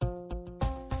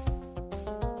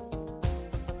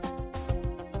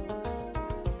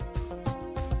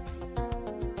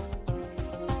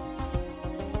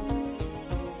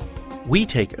We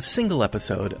take a single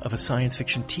episode of a science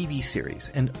fiction TV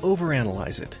series and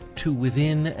overanalyze it to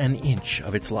within an inch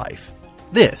of its life.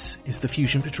 This is the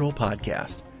Fusion Patrol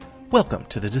Podcast. Welcome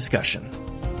to the discussion.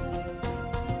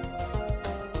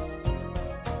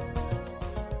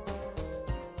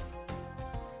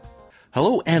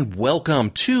 Hello and welcome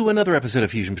to another episode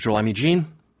of Fusion Patrol. I'm Eugene.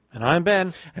 And I'm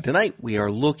Ben. And tonight we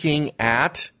are looking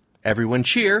at, everyone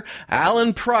cheer,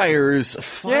 Alan Pryor's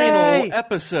final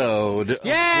episode of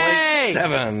Blake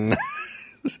 7.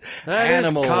 That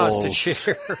Animals. is cause to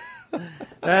cheer.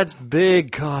 That's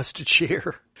big cause to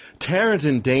cheer. Tarrant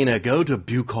and Dana go to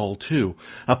Bucol 2,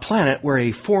 a planet where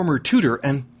a former tutor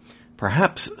and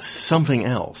perhaps something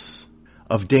else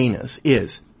of Dana's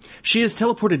is. She is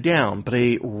teleported down, but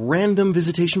a random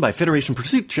visitation by Federation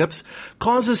pursuit ships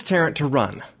causes Tarrant to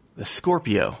run. The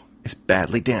Scorpio is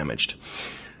badly damaged.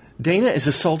 Dana is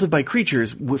assaulted by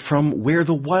creatures from where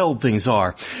the wild things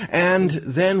are, and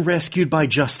then rescued by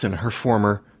Justin, her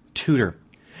former tutor.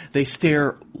 They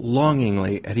stare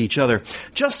longingly at each other.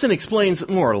 Justin explains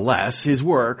more or less his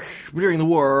work. During the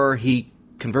war, he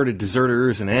converted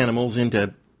deserters and animals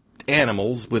into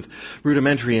animals with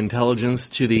rudimentary intelligence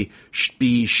to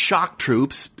be shock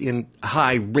troops in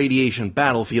high radiation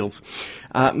battlefields.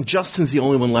 Justin's the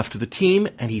only one left of the team,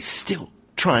 and he's still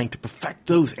trying to perfect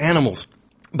those animals.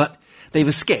 But they've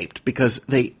escaped because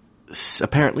they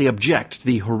apparently object to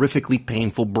the horrifically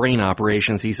painful brain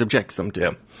operations he subjects them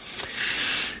to.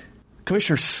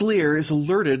 Commissioner Sleer is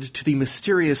alerted to the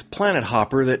mysterious planet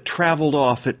hopper that traveled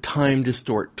off at Time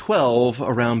Distort 12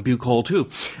 around Bucol 2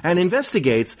 and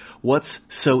investigates what's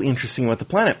so interesting about the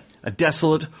planet, a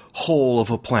desolate hole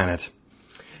of a planet.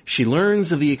 She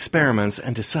learns of the experiments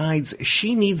and decides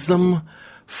she needs them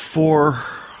for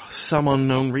some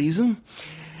unknown reason.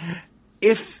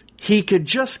 If he could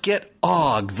just get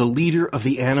Og, the leader of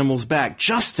the animals, back,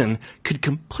 Justin could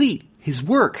complete his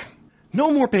work.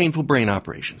 No more painful brain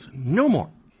operations. No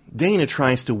more. Dana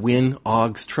tries to win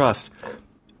Og's trust,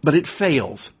 but it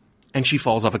fails, and she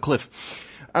falls off a cliff.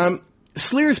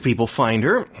 Sleer's people find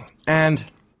her, and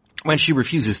when she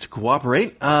refuses to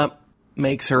cooperate,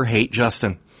 makes her hate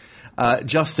Justin.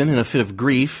 Justin, in a fit of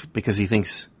grief, because he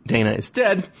thinks Dana is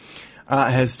dead,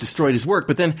 has destroyed his work,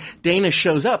 but then Dana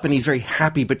shows up, and he's very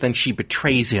happy, but then she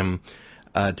betrays him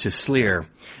to Sleer.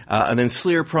 And then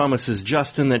Sleer promises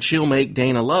Justin that she'll make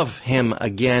Dana love him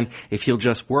again if he'll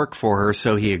just work for her,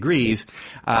 so he agrees.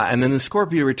 And then the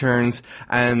Scorpio returns,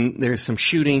 and there's some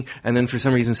shooting, and then for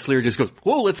some reason Sleer just goes,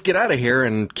 whoa, let's get out of here,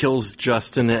 and kills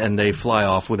Justin, and they fly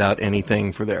off without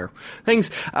anything for their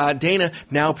things. Dana,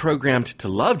 now programmed to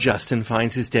love Justin,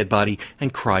 finds his dead body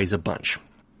and cries a bunch.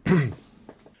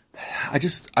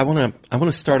 I want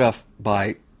to start off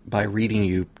by reading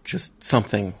you just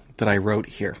something that I wrote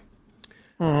here.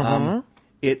 Mm-hmm.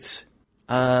 It's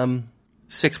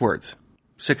 6 words.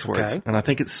 6 words. Okay. And I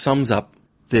think it sums up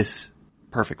this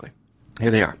perfectly. Here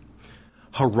they are.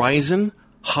 Horizon,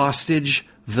 hostage,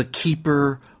 the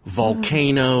keeper,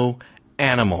 volcano,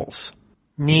 animals.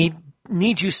 Need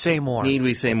you say more? Need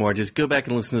we say more? Just go back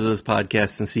and listen to those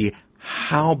podcasts and see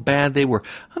how bad they were.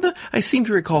 I seem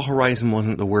to recall Horizon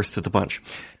wasn't the worst of the bunch.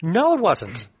 No, it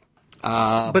wasn't.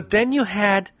 But then you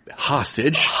had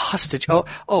Hostage.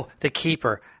 Oh, the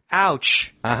keeper.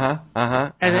 Ouch. And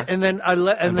then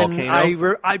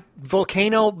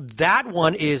Volcano. That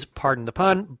one is, pardon the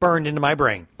pun, burned into my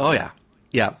brain. Oh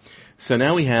yeah. So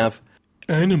now we have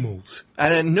animals.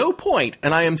 And at no point,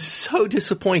 and I am so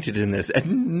disappointed in this, at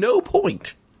no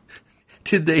point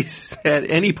did they at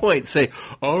any point say,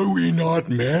 "Are we not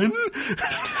men?"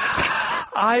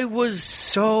 I was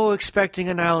so expecting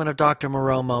an Island of Dr.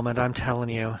 Moreau moment, I'm telling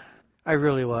you. I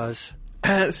really was.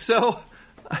 So,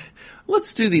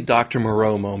 let's do the Dr.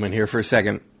 Moreau moment here for a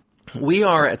second. We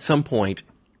are at some point,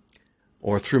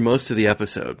 or through most of the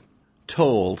episode,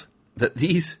 told that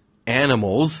these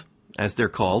animals, as they're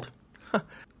called,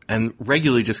 and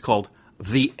regularly just called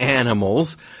the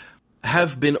animals,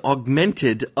 have been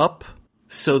augmented up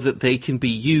so that they can be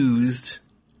used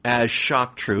as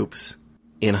shock troops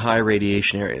in high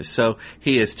radiation areas. So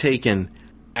he has taken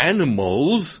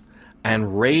animals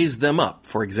and raised them up.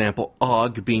 For example,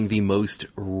 Og being the most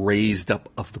raised up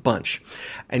of the bunch.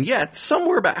 And yet,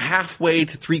 somewhere about halfway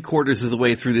to 3/4 of the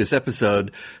way through this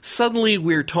episode, suddenly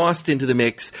we're tossed into the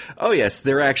mix. Oh yes,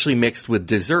 they're actually mixed with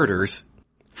deserters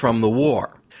from the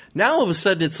war. Now all of a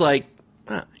sudden it's like,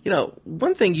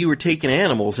 one thing you were taking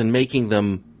animals and making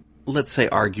them, let's say,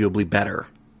 arguably better,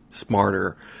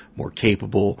 smarter, more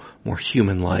capable, more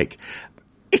human-like.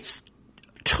 It's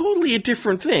totally a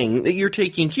different thing that you're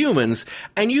taking humans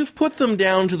and you've put them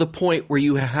down to the point where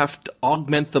you have to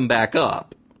augment them back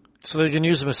up. So they can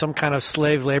use them as some kind of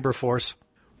slave labor force.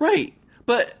 Right.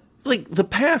 But, like, the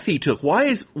path he took, why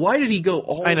did he go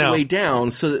all the way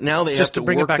down so that now they have to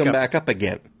work them back up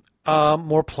again?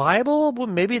 More pliable? Well,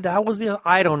 maybe that was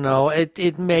I don't know.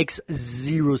 It makes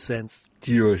zero sense.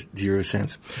 Zero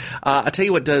sense. I'll tell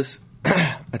you what does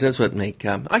what make...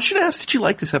 I should ask, did you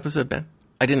like this episode, Ben?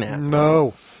 I didn't ask.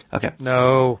 No. Okay.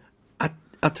 No.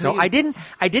 I'll tell you. I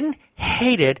didn't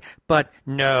hate it, but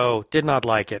no, did not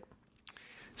like it.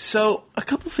 So, a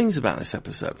couple things about this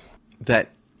episode. That,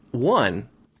 one,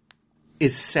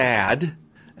 is sad,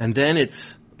 and then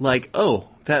it's like, oh,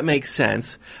 that makes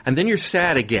sense. And then you're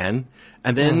sad again,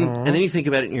 and then you think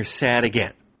about it and you're sad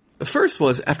again. The first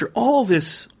was, after all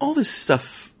this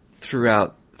stuff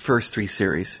throughout the first 3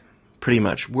 series, pretty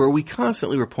much, where we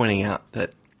constantly were pointing out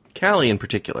that Callie in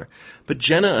particular, but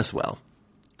Jenna as well,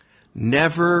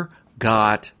 never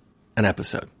got an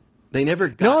episode. They never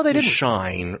got to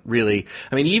shine, really.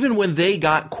 I mean, even when they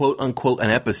got, quote-unquote, an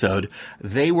episode,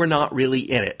 they were not really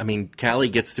in it. I mean, Callie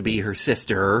gets to be her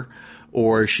sister,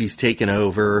 or she's taken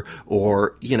over,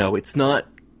 or, it's not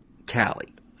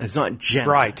Callie. It's not Jenna.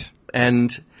 Right.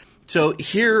 And so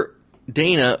here,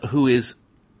 Dana, who is,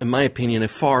 in my opinion, a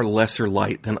far lesser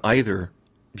light than either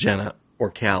Jenna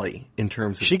or Callie in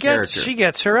terms of character. She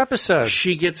gets her episode.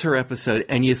 She gets her episode,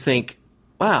 and you think,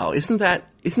 wow, isn't that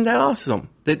awesome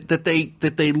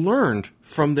that they learned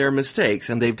from their mistakes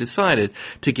and they've decided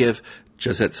to give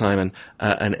Josette Simon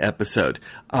an episode.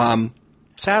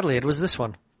 Sadly, it was this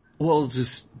one. Well,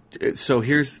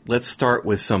 let's start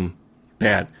with some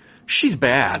bad. She's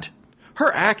bad.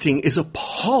 Her acting is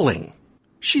appalling.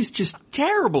 She's just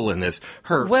terrible in this.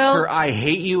 Her I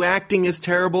hate you acting is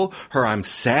terrible. Her I'm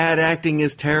sad acting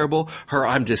is terrible. Her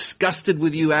I'm disgusted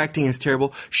with you acting is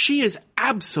terrible. She is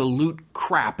absolute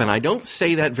crap, and I don't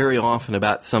say that very often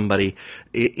about somebody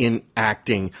in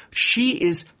acting. She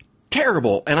is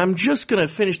terrible, and I'm just going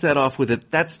to finish that off with it.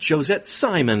 That's Josette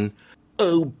Simon,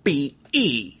 OBE.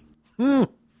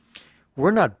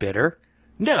 We're not bitter.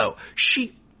 No,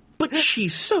 but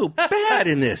she's so bad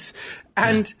in this.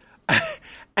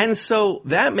 And so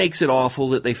that makes it awful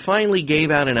that they finally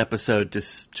gave out an episode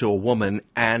to a woman,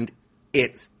 and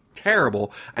it's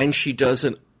terrible. And she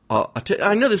doesn't.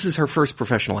 I know this is her first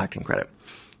professional acting credit,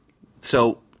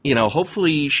 so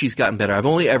hopefully she's gotten better. I've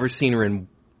only ever seen her in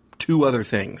 2 other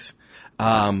things,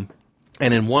 and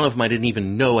in one of them I didn't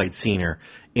even know I'd seen her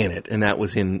in it, and that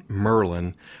was in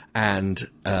Merlin. And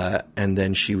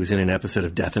then she was in an episode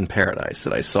of Death in Paradise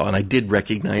that I saw, and I did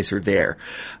recognize her there.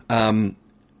 And,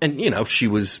 she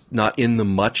was not in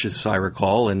them much, as I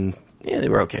recall, and they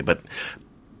were okay. But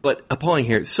appalling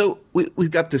here. So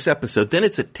we've got this episode. Then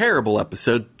it's a terrible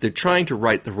episode. They're trying to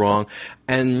right the wrong.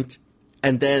 And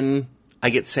then I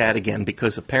get sad again,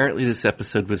 because apparently this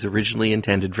episode was originally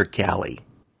intended for Callie.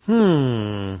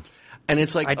 And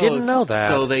it's like, I didn't know that.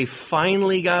 So they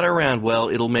finally got around. Well,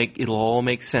 it'll all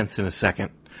make sense in a second.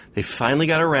 They finally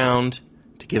got around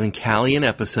to giving Callie an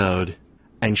episode,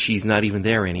 and she's not even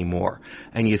there anymore.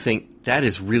 And you think, that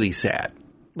is really sad.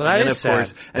 Well, that is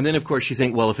sad. And then, of course, you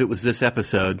think, well, if it was this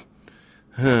episode,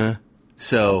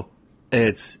 so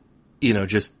it's,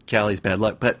 just Callie's bad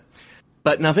luck.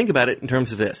 But now think about it in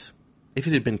terms of this. If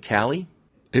it had been Callie,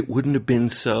 it wouldn't have been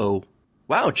so,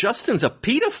 wow, Justin's a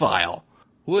pedophile.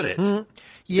 Would it?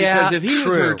 Yeah, because if he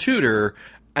was her tutor,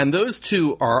 and those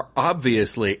two are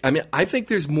obviously... I mean, I think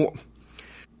there's more...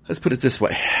 Let's put it this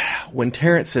way. When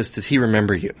Terrence says, does he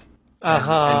remember you?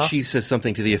 And she says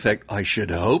something to the effect, I should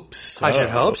hope so. I should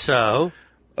hope so.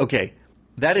 Okay,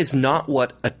 that is not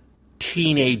what a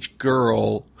teenage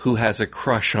girl who has a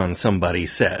crush on somebody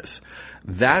says.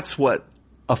 That's what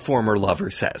a former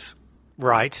lover says.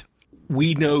 Right.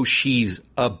 We know she's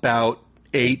about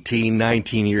 18,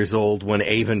 19 years old when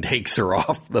Avon takes her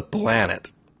off the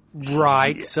planet.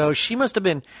 Right, so she must have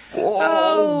been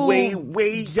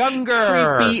way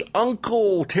younger. Creepy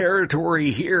uncle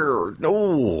territory here.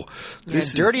 No.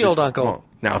 This dirty old uncle. Wrong.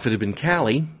 Now, if it had been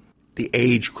Callie, the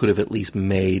age could have at least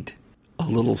made a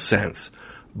little sense.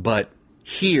 But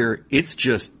here, it's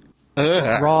just...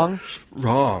 Wrong.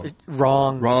 No,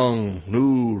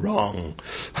 wrong.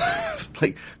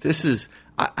 Like, this is...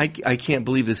 I can't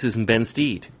believe this isn't Ben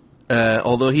Steed.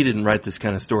 Although he didn't write this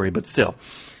kind of story, but still.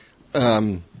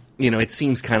 It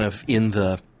seems kind of in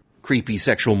the creepy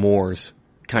sexual mores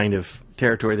kind of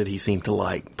territory that he seemed to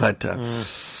like. But, I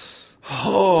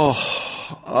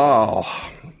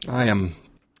am...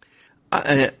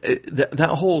 that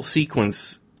whole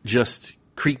sequence just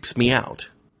creeps me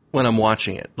out when I'm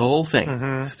watching it. The whole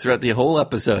thing. Throughout the whole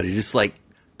episode, you're just like,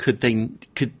 could they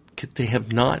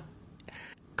have not...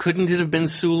 Couldn't it have been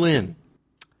Su Lin?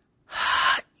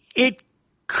 It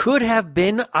could have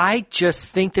been. I just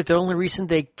think that the only reason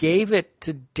they gave it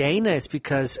to Dana is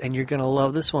because, and you're going to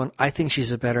love this one, I think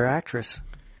she's a better actress.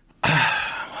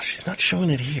 Well, she's not showing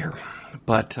it here.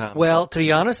 But well, to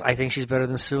be honest, I think she's better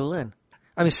than Sue Lin.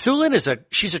 I mean, Sue Lin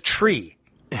she's a tree.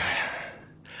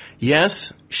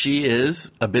 Yes, she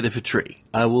is a bit of a tree.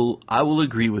 I will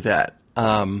agree with that.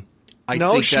 I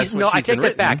take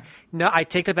that back. No, I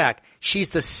take that back.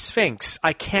 She's the Sphinx.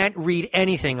 I can't read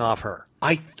anything off her.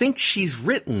 I think she's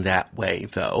written that way,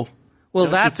 though. Well,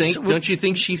 don't you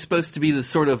think she's supposed to be the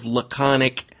sort of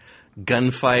laconic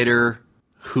gunfighter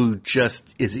who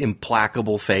just is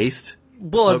implacable faced?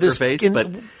 Well,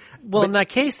 in that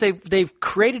case, they've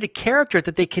created a character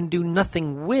that they can do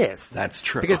nothing with. That's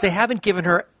true. Because they haven't given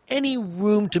her any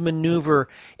room to maneuver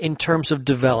in terms of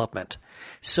development.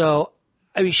 So,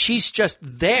 I mean, she's just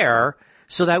there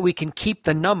so that we can keep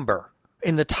the number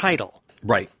in the title.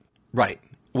 Right.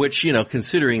 Which,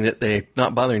 considering that they're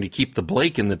not bothering to keep the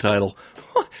Blake in the title,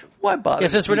 why bother? Yeah,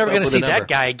 since we're never going to see that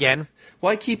guy again.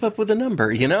 Why keep up with the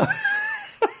number,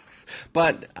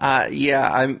 But,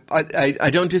 I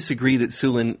don't disagree that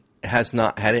Sue Lin has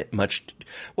not had it much.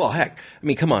 Well, heck, I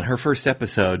mean, come on, her first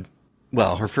episode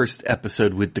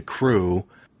with the crew,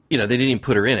 they didn't even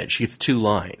put her in it. She gets 2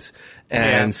 lines.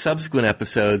 And subsequent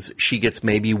episodes, she gets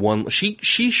maybe 1.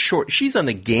 She's short. She's on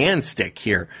the Gan stick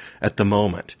here at the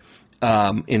moment,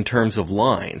 in terms of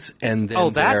lines. And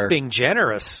then that's being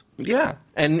generous. Yeah.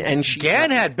 And she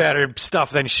Gan had better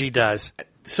stuff than she does.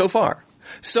 So far.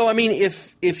 So, I mean,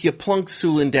 if you plunk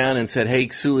Sue Lin down and said, hey,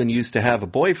 Sue Lin used to have a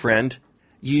boyfriend,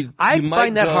 I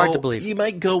find that hard to believe. You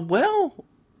might go, well,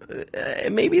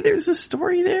 maybe there's a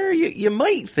story there. You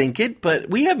might think it, but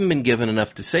we haven't been given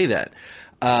enough to say that.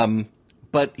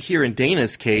 But here in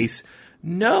Dana's case,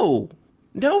 no,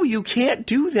 you can't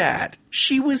do that.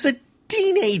 She was a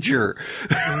teenager.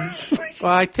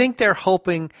 Well, I think they're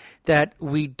hoping that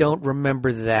we don't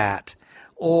remember that.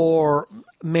 Or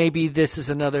maybe this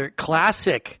is another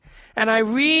classic. And I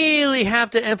really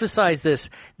have to emphasize this.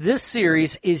 This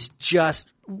series is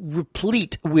just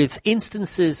replete with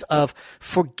instances of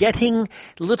forgetting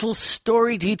little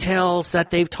story details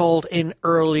that they've told in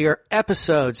earlier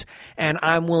episodes. And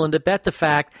I'm willing to bet the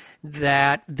fact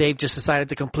that they've just decided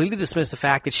to completely dismiss the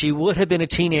fact that she would have been a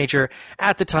teenager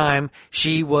at the time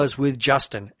she was with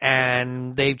Justin.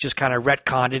 And they've just kind of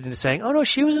retconned it into saying, oh, no,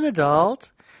 she was an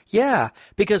adult. Yeah,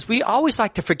 because we always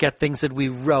like to forget things that we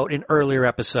wrote in earlier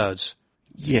episodes.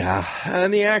 Yeah,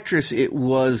 and the actress, it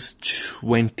was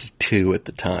 22 at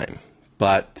the time.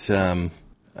 But, so,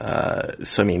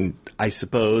 I mean, I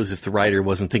suppose if the writer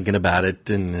wasn't thinking about it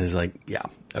and is like, yeah,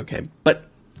 okay. But,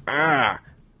 no.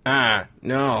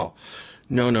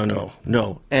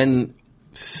 And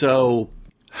so,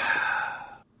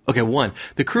 okay, 1,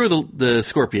 the crew of the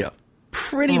Scorpio,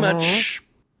 pretty much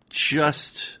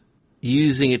just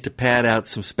using it to pad out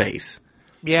some space.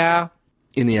 Yeah.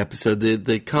 In the episode,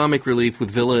 the comic relief with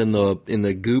Villa in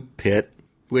the goop pit,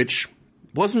 which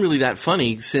wasn't really that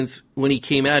funny since when he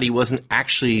came out, he wasn't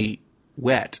actually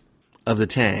wet of the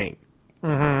tank,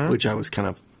 which I was kind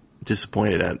of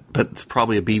disappointed at. But it's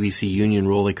probably a BBC union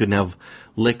rule; they couldn't have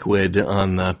liquid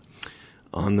on the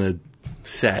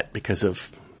set because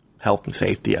of health and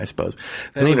safety, I suppose.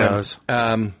 Anyway, who knows?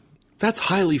 That's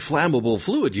highly flammable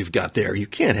fluid you've got there. You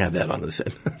can't have that on the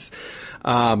set.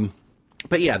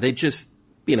 But yeah, they just,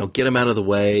 get him out of the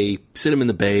way, sit him in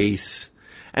the base.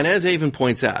 And as Avon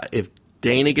points out, if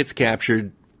Dana gets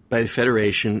captured by the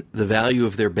Federation, the value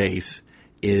of their base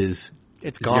is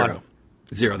gone.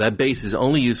 Zero. That base is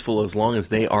only useful as long as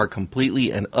they are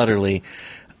completely and utterly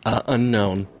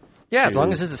unknown. Yeah, as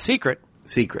long as it's a secret.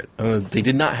 They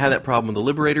did not have that problem with the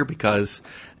Liberator because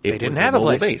they didn't have a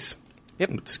mobile base.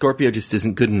 Yep. Scorpio just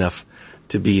isn't good enough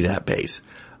to be that base.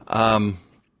 I'm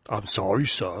sorry,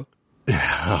 sir.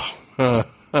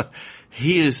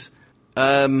 He is.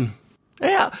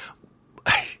 Yeah.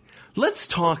 Let's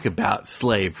talk about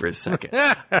Slave for a second.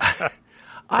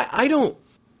 I don't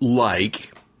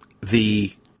like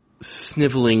the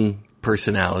sniveling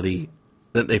personality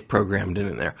that they've programmed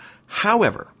in there.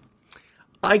 However,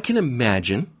 I can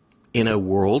imagine in a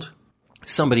world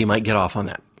somebody might get off on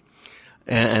that.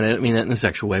 And I don't mean that in a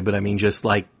sexual way, but I mean just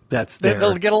like that's their...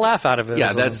 They'll get a laugh out of it.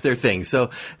 Yeah, that's their thing.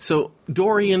 So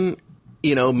Dorian,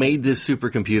 made this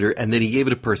supercomputer, and then he gave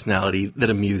it a personality that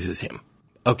amuses him.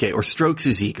 Okay, or strokes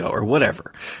his ego, or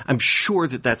whatever. I'm sure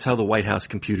that that's how the White House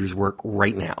computers work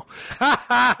right now.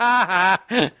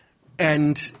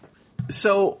 And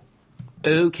so,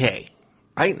 okay,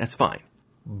 right? That's fine.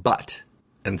 But,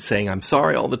 and saying I'm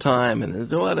sorry all the time,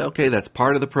 and what? Okay, that's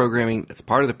part of the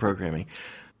programming.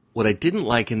 What I didn't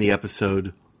like in the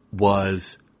episode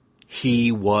was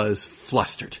he was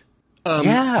flustered.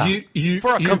 Yeah.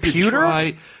 For a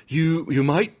computer? You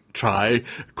might try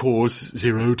course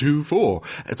 024.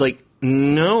 It's like,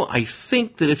 no, I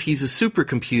think that if he's a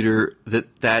supercomputer,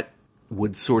 that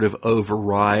would sort of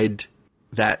override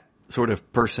that sort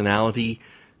of personality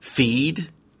feed.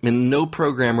 I mean, no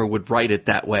programmer would write it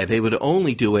that way. They would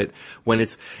only do it when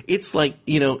it's like,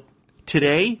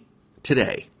 today,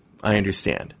 I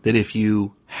understand that if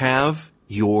you have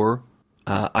your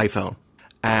iPhone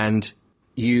and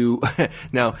you,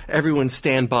 now everyone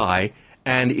stand by,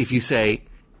 and if you say,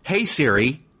 hey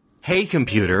Siri, hey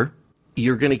computer,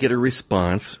 you're going to get a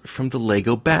response from the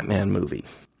Lego Batman movie,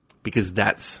 because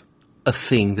that's a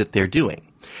thing that they're doing.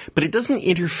 But it doesn't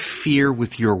interfere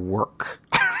with your work.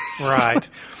 Right.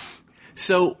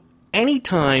 So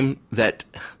anytime that,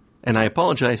 and I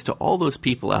apologize to all those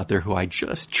people out there who I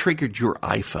just triggered your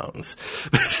iPhones,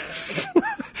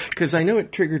 because I know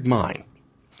it triggered mine.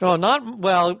 Oh, my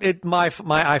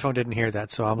iPhone didn't hear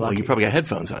that, so I'm lucky. Well, you probably got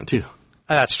headphones on too.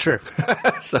 That's true.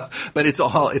 But it's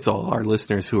all our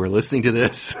listeners who are listening to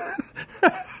this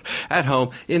at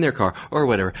home, in their car, or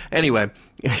whatever. Anyway,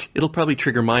 it'll probably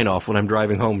trigger mine off when I'm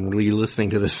driving home and re-listening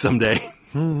to this someday.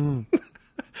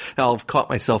 I'll have caught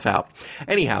myself out.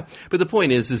 Anyhow, but the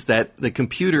point is that the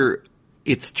computer,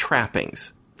 its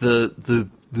trappings, the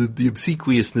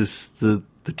obsequiousness,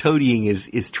 the toadying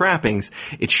is trappings.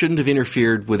 It shouldn't have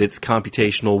interfered with its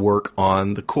computational work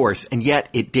on the course, and yet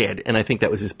it did, and I think that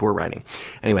was his poor writing.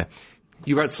 Anyway,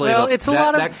 you brought Slave up. It's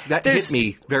that hit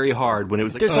me very hard when it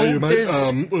was like,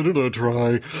 what did I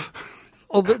try?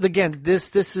 Well, again,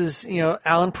 this is,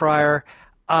 Alan Pryor.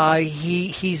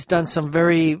 He's done some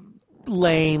very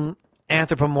lame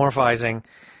anthropomorphizing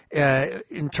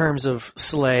in terms of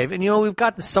Slave, and we've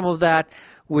gotten some of that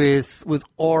with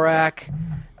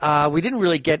Aurak. We didn't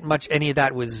really get any of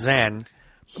that with Zen,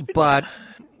 but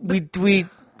with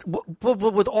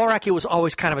Aurak it was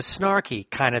always kind of a snarky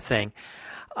kind of thing.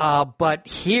 But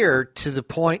here, to the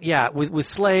point, with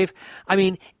Slave, I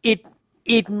mean,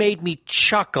 it made me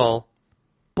chuckle,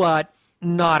 but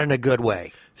not in a good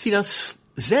way. See, now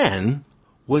Zen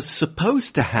was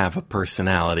supposed to have a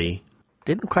personality.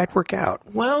 Didn't quite work out.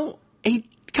 Well, he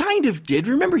kind of did.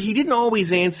 Remember, he didn't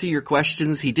always answer your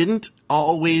questions. He didn't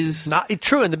always... Not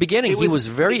true. In the beginning, he was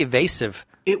very evasive.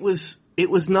 It was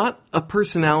not a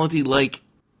personality like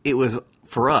it was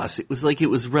for us. It was like it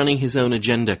was running his own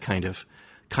agenda kind of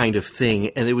thing.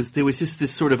 And there was just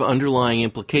this sort of underlying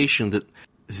implication that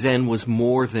Zen was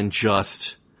more than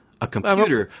just a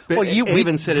computer. Well,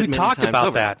 we said it we talked about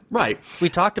over. that. Right.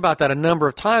 We talked about that a number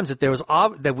of times,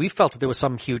 that we felt that there was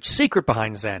some huge secret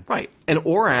behind Zen. Right. And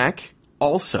Aurak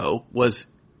also was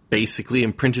basically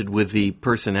imprinted with the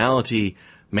personality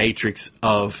matrix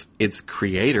of its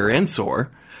creator, Ensor.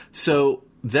 So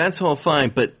that's all fine,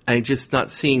 but I'm just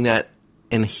not seeing that,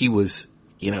 and he was,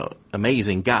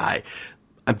 amazing guy.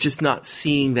 I'm just not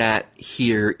seeing that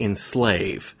here in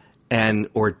Slave,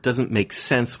 or it doesn't make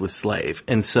sense with Slave.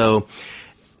 And so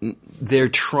they're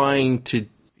trying to,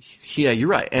 you're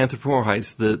right,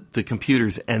 anthropomorphize the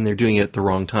computers, and they're doing it at the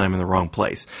wrong time in the wrong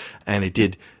place. And it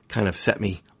did kind of set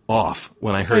me off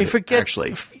when I heard it,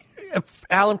 actually.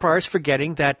 Alan Pryor's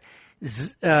forgetting that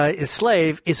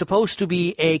Slave is supposed to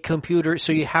be a computer,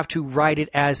 so you have to write it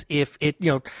as if it,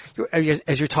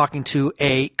 as you're talking to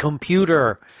a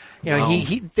computer.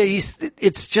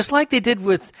 It's just like they did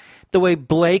with the way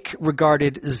Blake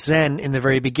regarded Zen in the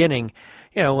very beginning.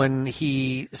 When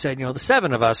he said, the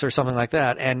seven of us or something like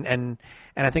that, and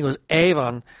I think it was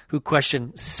Avon who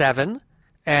questioned seven,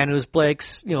 and it was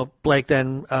Blake's. Blake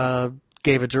then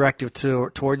gave a directive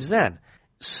towards Zen.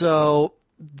 So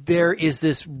there is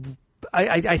this.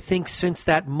 I think since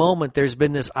that moment, there's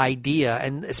been this idea,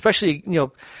 and especially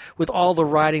with all the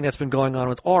writing that's been going on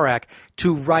with Aurak,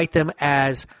 to write them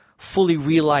as fully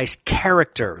realized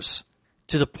characters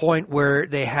to the point where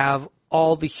they have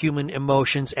all the human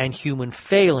emotions and human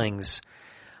failings,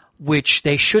 which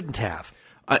they shouldn't have.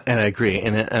 And I agree,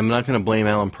 and I'm not going to blame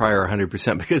Alan Pryor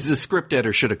 100% because the script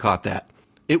editor should have caught that.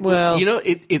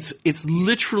 It's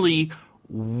literally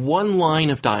one line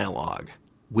of dialogue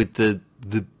with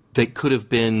that could have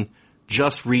been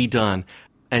just redone,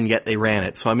 and yet they ran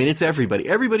it. So I mean, it's everybody.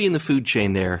 Everybody in the food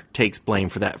chain there takes blame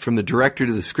for that, from the director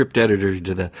to the script editor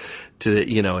to the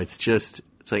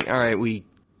it's like, all right,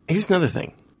 here's another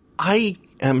thing. I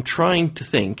am trying to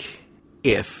think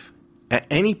if at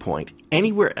any point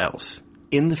anywhere else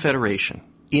in the Federation,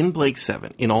 in Blake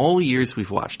 7, in all the years we've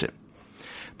watched it,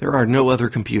 there are no other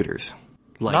computers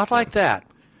like that.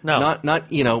 No.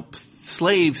 Not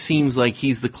Slave seems like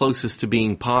he's the closest to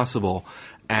being possible,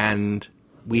 and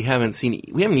we haven't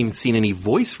even seen any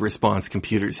voice response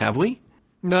computers, have we?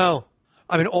 No.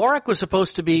 I mean, Auric was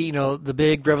supposed to be, the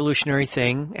big revolutionary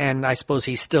thing, and I suppose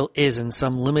he still is in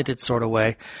some limited sort of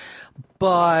way.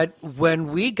 But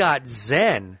when we got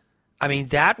Zen, I mean,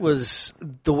 that was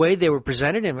the way they were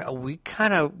presented him. We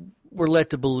kind of were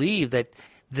led to believe that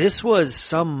this was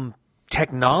some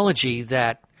technology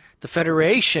that the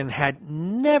Federation had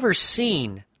never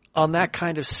seen on that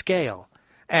kind of scale.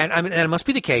 And I mean, and it must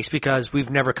be the case because we've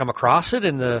never come across it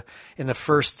in the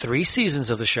first 3 seasons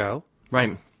of the show.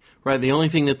 Right. Right. The only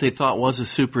thing that they thought was a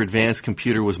super advanced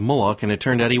computer was Moloch, and it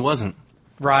turned out he wasn't.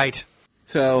 Right.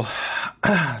 So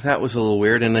that was a little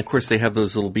weird. And of course, they have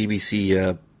those little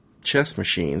BBC chess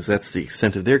machines. That's the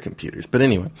extent of their computers. But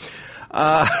anyway,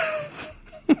 all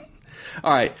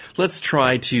right. Let's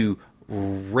try to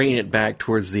rein it back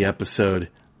towards the episode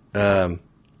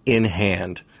in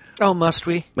hand. Oh, must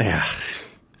we? Yeah.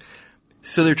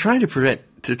 So they're trying to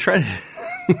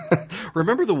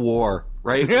remember the war,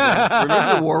 right?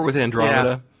 Remember the war with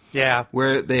Andromeda? Yeah.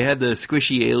 Where they had the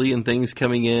squishy alien things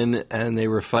coming in and they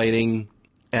were fighting,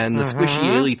 and the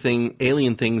squishy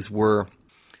alien things were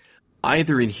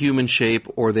either in human shape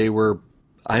or they were,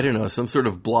 I don't know, some sort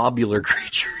of blobular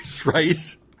creatures,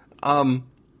 right?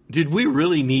 Did we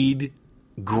really need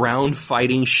ground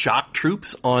fighting shock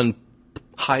troops on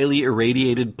highly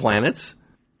irradiated planets?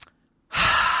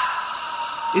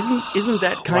 Isn't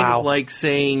that kind of like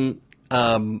saying,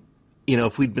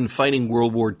 if we'd been fighting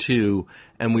World War II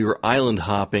and we were island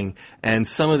hopping and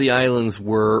some of the islands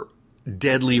were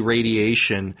deadly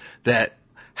radiation, that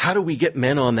how do we get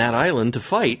men on that island to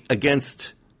fight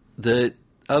against the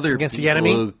other against people the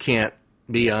enemy who can't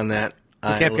be on that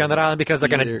island? Who can't be on that island because they're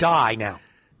going to die now.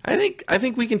 I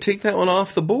think we can take that one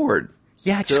off the board.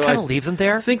 Yeah, just kind of leave them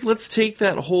there. I think let's take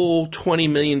that whole 20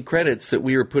 million credits that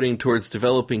we were putting towards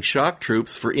developing shock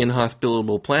troops for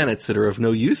inhospitable planets that are of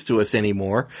no use to us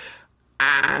anymore,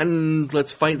 and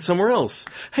let's fight somewhere else.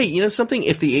 Hey, you know something?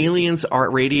 If the aliens are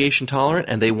radiation tolerant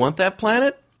and they want that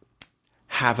planet,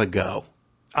 have a go.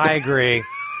 I agree.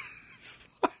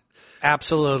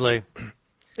 Absolutely.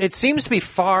 It seems to be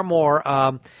far more...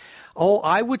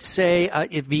 I would say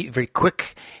it'd be very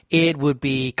quick. It would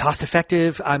be cost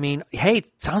effective. I mean, hey, it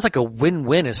sounds like a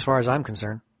win-win as far as I'm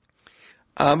concerned.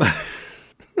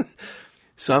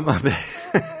 So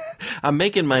I'm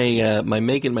making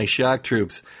my shock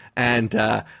troops,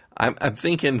 and I'm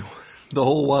thinking the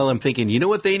whole while I'm thinking, you know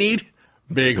what they need?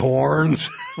 Big horns.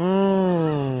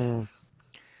 And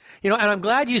I'm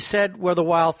glad you said where the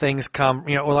wild things come.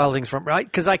 Where the wild things from, right?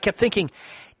 Because I kept thinking,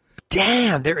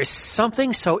 damn, there is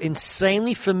something so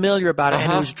insanely familiar about it,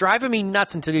 and it was driving me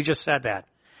nuts until you just said that.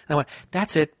 And I went,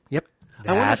 that's it. Yep.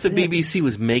 I wonder if the BBC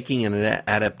was making an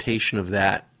adaptation of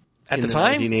that at the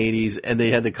time? 1980s, and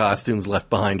they had the costumes left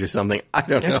behind or something. I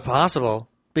don't know. It's possible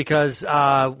because,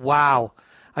 wow.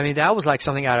 I mean, that was like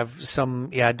something out of some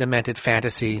demented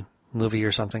fantasy movie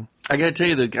or something. I got to tell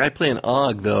you, the guy playing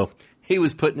Og, though, he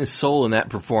was putting his soul in that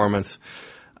performance.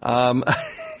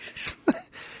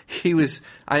 He was.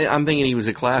 I'm thinking he was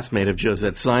a classmate of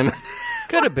Josette Simon.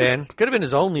 Could have been. Could have been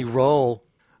his only role.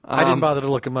 I didn't bother to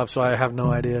look him up, so I have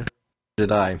no idea.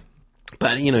 Did I?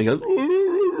 But he goes,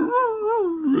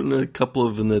 and a couple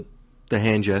of the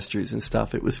hand gestures and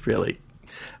stuff. It was very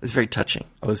touching.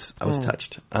 I was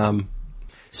touched.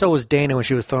 So was Dana when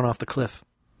she was thrown off the cliff.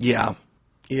 Yeah.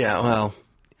 Well,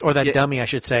 or that dummy, I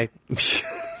should say.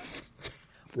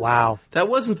 Wow. That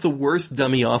wasn't the worst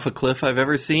dummy off a cliff I've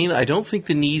ever seen. I don't think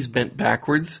the knees bent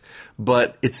backwards,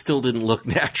 but it still didn't look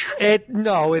natural. It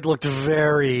looked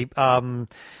very,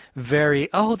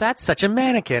 that's such a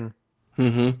mannequin.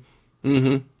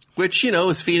 Which,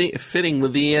 is fitting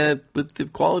with the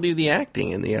quality of the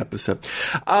acting in the episode.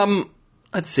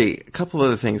 Let's see. A couple of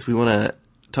other things we want to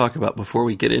talk about before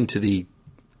we get into the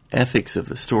ethics of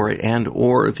the story and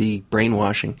or the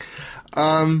brainwashing.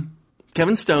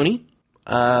 Kevin Stoney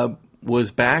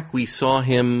was back. We saw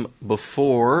him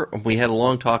before. We had a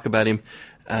long talk about him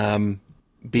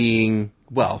being,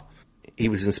 he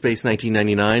was in Space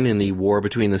 1999 in the War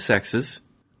Between the Sexes,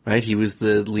 right? He was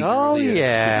the leader, the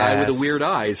guy with the weird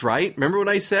eyes, right? Remember what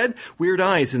I said? Weird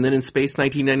eyes, and then in Space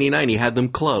 1999 he had them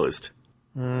closed.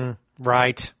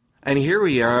 Right. And here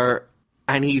we are,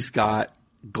 and he's got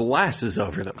glasses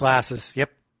over them. Glasses,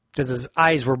 yep. Because his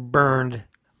eyes were burned.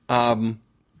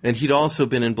 And he'd also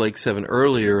been in Blake 7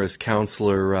 earlier as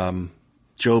Counselor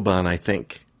Joban, I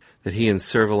think. That he and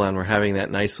Servalan were having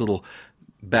that nice little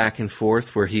back and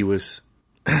forth where he was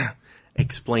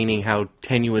explaining how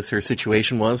tenuous her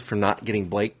situation was for not getting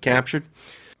Blake captured.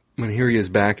 And here he is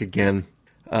back again.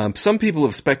 Some people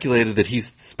have speculated that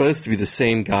he's supposed to be the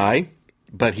same guy,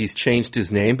 But he's changed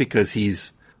his name because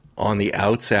he's on the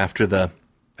outs after the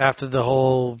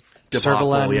whole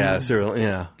debacle.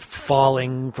 Servalan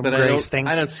falling from grace thing.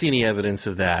 I don't see any evidence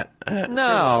of that.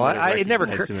 No, it never.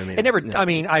 I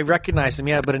mean, I recognized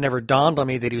him, but it never dawned on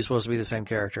me that he was supposed to be the same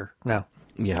character. No.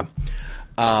 Yeah.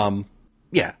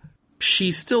 Yeah.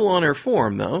 She's still on her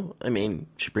form, though. I mean,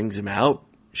 she brings him out.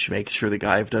 She makes sure the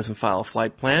guy doesn't file a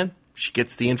flight plan. She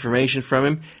gets the information from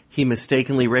him. He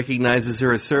mistakenly recognizes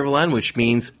her as Servalan, which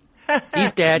means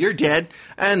he's dead. You're dead.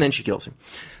 And then she kills him.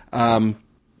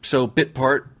 So bit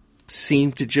part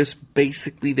seemed to just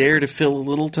basically there to fill a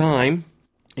little time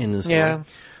in this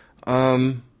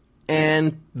one.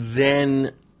 And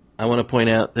then I want to point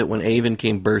out that when Avon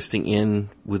came bursting in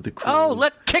with the crew... Oh,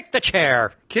 let's kick the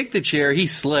chair. Kick the chair. He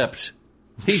slipped.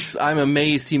 I'm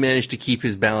amazed he managed to keep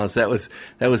his balance. That was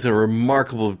a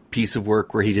remarkable piece of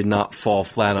work where he did not fall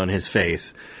flat on his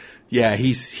face. Yeah,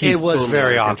 he's it was totally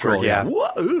very awkward. Yeah.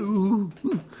 Whoa.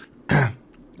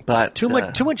 But too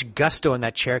much gusto in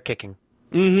that chair kicking.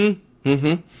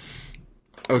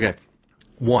 Okay.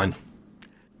 1.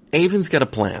 Avon's got a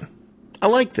plan. I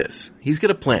like this. He's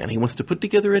got a plan. He wants to put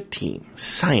together a team,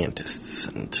 scientists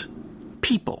and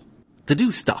people to do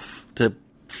stuff, to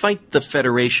fight the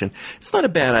Federation. It's not a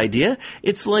bad idea.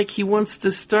 It's like he wants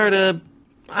to start a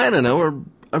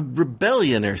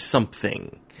rebellion or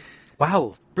something.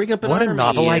 Wow. Bring up an what army a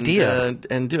novel idea.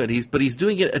 And do it. But he's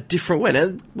doing it a different way.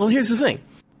 Now, well, here's the thing.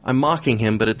 I'm mocking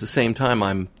him, but at the same time,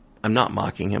 I'm not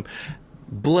mocking him.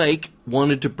 Blake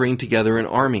wanted to bring together an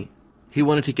army. He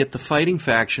wanted to get the fighting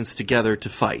factions together to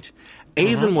fight.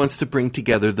 Avon wants to bring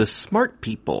together the smart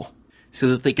people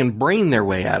so that they can brain their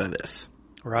way out of this.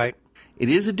 Right.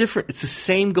 It's the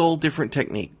same goal, different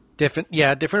technique. Different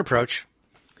approach.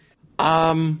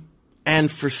 And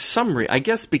for some reason, I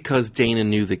guess because Dana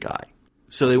knew the guy.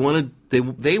 So they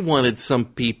wanted some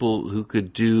people who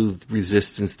could do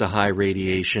resistance to high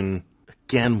radiation.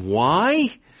 Again,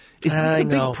 why? Is this a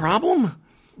big problem?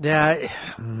 Yeah.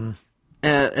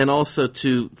 And also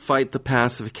to fight the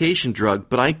pacification drug,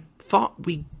 but I thought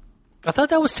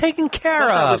that was taken care of.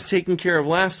 That was taken care of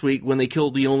last week when they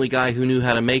killed the only guy who knew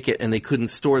how to make it, and they couldn't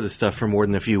store the stuff for more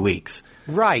than a few weeks.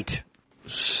 Right.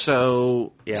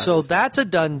 So, yeah. So that's a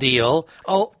done deal.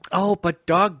 Oh, but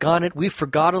doggone it, we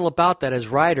forgot all about that as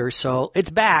writers, so it's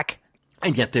back.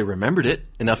 And yet they remembered it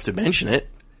enough to mention it.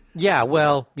 Yeah,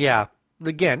 well, yeah.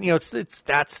 Again,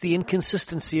 that's the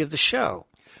inconsistency of the show.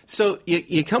 So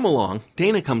you come along,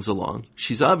 Dana comes along.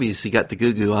 She's obviously got the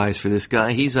goo-goo eyes for this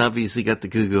guy. He's obviously got the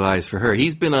goo-goo eyes for her.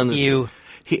 He's been on this...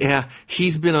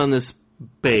 he's been on this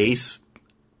base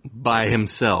by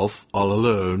himself, all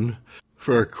alone,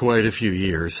 for quite a few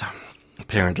years,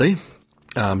 apparently,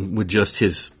 with just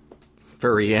his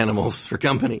furry animals for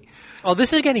company. Oh,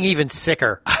 this is getting even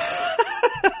sicker.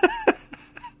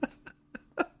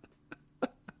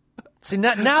 See,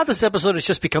 now this episode has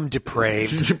just become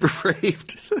depraved.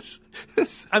 Depraved.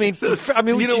 I mean,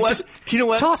 you know what? Do you know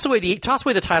what? Toss away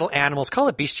the title "animals." Call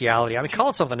it bestiality. I mean, call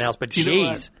it something else. But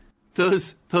jeez,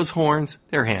 those horns,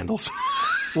 they're handles.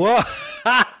 Whoa!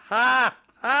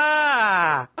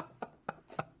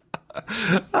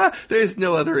 There's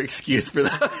no other excuse for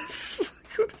that.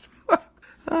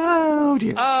 Oh,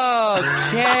 dear.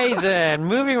 Okay, then.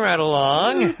 Moving right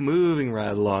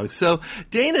along. So,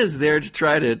 Dana's there to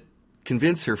try to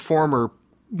convince her former,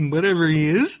 whatever he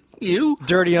is,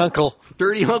 Dirty uncle,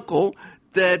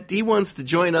 that he wants to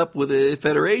join up with the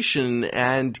Federation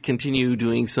and continue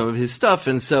doing some of his stuff.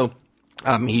 And so,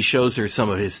 he shows her some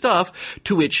of his stuff,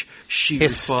 to which she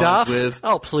responds with...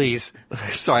 Oh, please.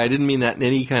 Sorry, I didn't mean that in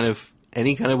any kind of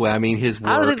way. I mean his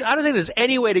work. I don't think there's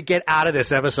any way to get out of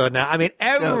this episode now. I mean,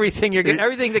 everything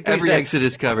that every exit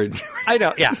is covered. I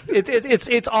know. Yeah,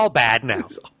 it's all bad now.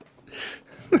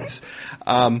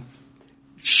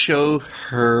 Show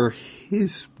her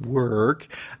his work,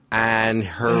 and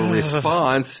her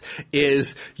response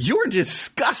is, "You're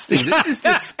disgusting. This is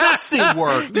disgusting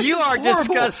work. You are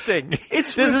disgusting.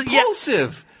 It's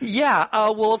repulsive." Yeah,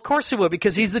 well, of course it would,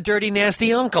 because he's the dirty,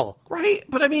 nasty uncle. Right,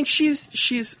 but I mean, she's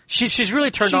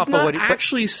really turned off by what she's not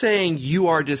actually saying you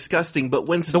are disgusting, but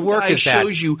when some guy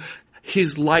shows you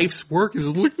his life's work, is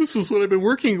look, this is what I've been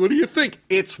working, what do you think?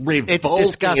 It's revolting. It's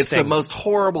disgusting. It's the most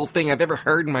horrible thing I've ever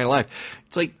heard in my life.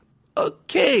 It's like,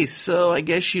 okay, so I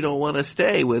guess you don't want to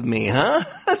stay with me, huh?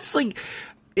 It's like,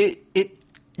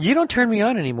 you don't turn me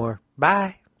on anymore.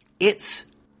 Bye. It's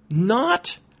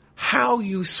not how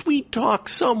you sweet talk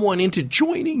someone into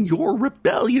joining your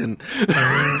rebellion.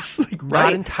 It's like,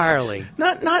 not entirely.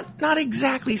 Not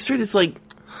exactly straight. It's like,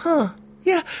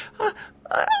 yeah,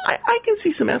 I can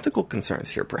see some ethical concerns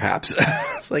here, perhaps.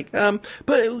 It's like, but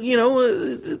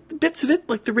bits of it,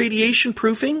 like the radiation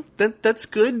proofing, that's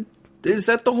good. Is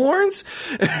that the horns?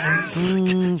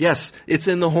 Yes, it's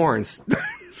in the horns.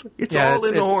 It's all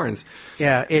in the horns.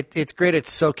 Yeah, it's great at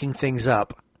soaking things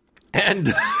up.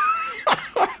 And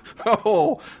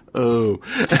oh,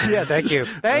 yeah, thank you.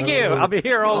 I'll be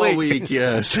here all week.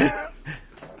 Yes.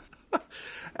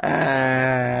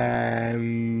 And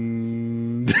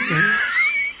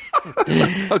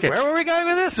okay, where were we going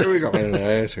with this? There we go.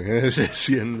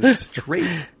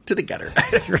 Straight to the gutter.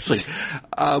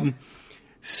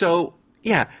 So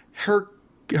yeah, her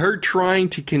trying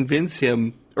to convince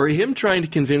him, or him trying to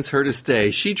convince her to stay,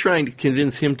 she trying to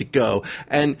convince him to go,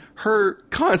 and her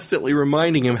constantly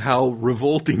reminding him how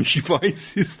revolting she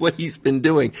finds what he's been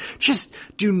doing. Just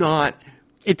do not.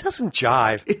 It doesn't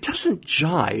jive. It doesn't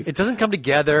jive. It doesn't come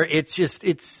together. It's just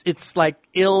it's like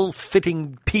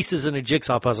ill-fitting pieces in a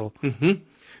jigsaw puzzle. Mm-hmm.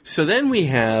 So then we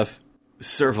have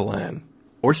Servalan,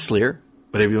 or Sleer,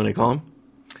 whatever you want to call him.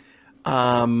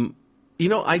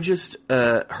 I just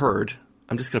heard.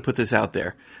 I'm just going to put this out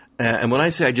there. And when I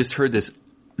say I just heard this,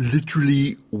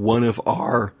 literally one of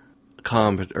our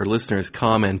listeners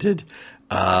commented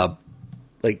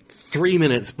like 3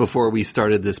 minutes before we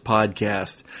started this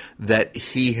podcast that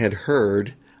he had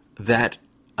heard that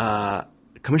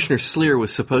Commissioner Sleer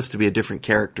was supposed to be a different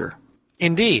character.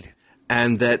 Indeed.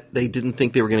 And that they didn't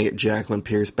think they were going to get Jacqueline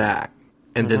Pierce back.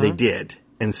 And then they did.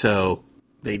 And so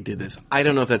they did this. I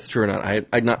don't know if that's true or not.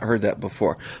 I'd not heard that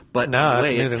before. But in a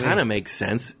way, it kind of makes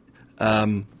sense.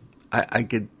 I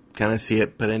could kind of see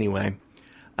it, but anyway.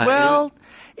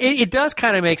 It does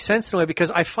kind of make sense in a way, because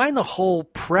I find the whole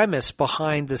premise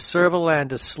behind the Servalan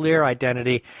to Sleer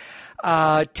identity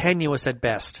tenuous at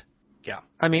best. Yeah.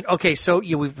 I mean, okay, so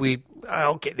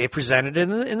they presented it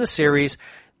in the series.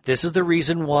 This is the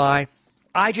reason why.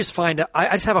 I just have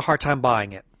a hard time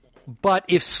buying it. But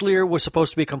if Sleer was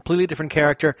supposed to be a completely different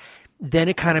character, then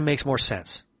it kind of makes more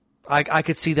sense. I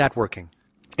could see that working.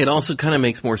 It also kind of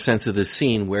makes more sense of this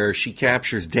scene where she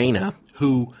captures Dana,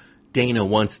 who Dana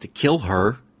wants to kill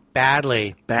her.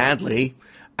 Badly.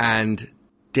 And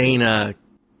Dana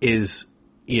is,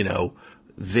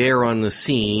 there on the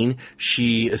scene.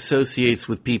 She associates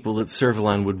with people that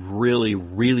Servalan would really,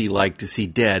 really like to see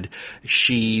dead.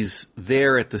 She's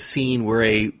there at the scene where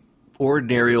a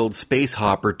ordinary old space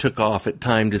hopper took off at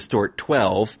Time Distort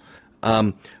 12.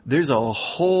 There's a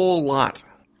whole lot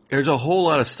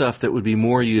of stuff that would be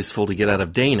more useful to get out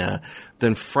of Dana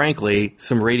than, frankly,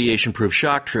 some radiation-proof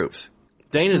shock troops.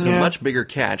 Dana's a much bigger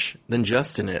catch than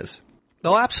Justin is.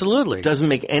 Oh, absolutely. It doesn't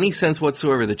make any sense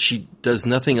whatsoever that she does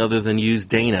nothing other than use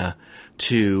Dana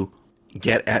to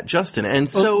get at Justin. And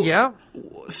so,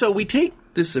 so we take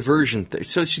this aversion.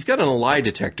 So she's got a lie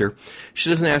detector. She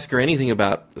doesn't ask her anything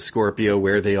about the Scorpio,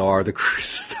 where they are, the crew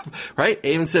stuff, right?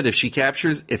 Avon said if she's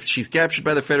captured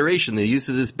by the Federation, the use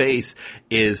of this base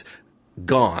is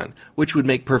gone, which would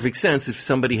make perfect sense if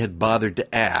somebody had bothered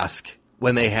to ask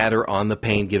when they had her on the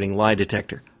pain-giving lie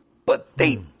detector. But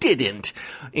they didn't.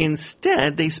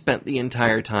 Instead, they spent the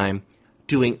entire time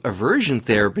doing aversion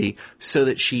therapy so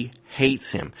that she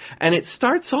hates him. And it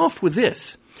starts off with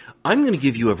this. I'm going to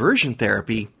give you aversion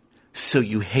therapy so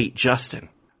you hate Justin.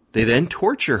 They then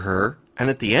torture her, and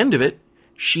at the end of it,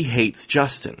 she hates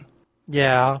Justin.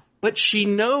 Yeah. But she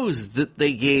knows that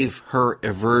they gave her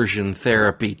aversion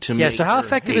therapy to make her. Yeah, so how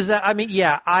effective is that? I mean,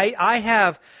 I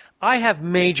have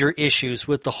major issues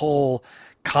with the whole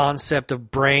concept of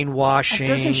brainwashing.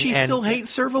 Doesn't she still hate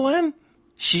Servalan?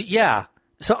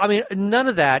 So, I mean, none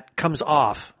of that comes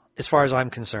off as far as I'm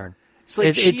concerned. It's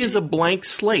like she is a blank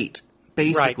slate,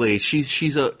 basically. Right.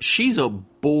 She's a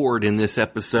board in this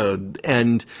episode,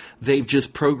 and they've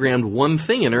just programmed one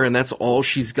thing in her, and that's all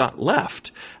she's got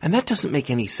left. And that doesn't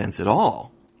make any sense at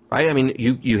all, right? I mean,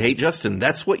 you hate Justin.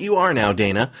 That's what you are now,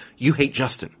 Dana. You hate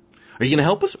Justin. Are you going to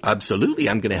help us? Absolutely,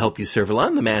 I'm going to help you,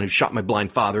 Servalan, the man who shot my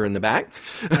blind father in the back.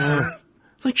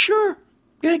 It's like, sure.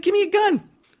 Yeah, give me a gun.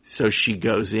 So she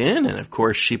goes in, and of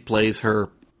course she plays her,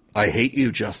 I hate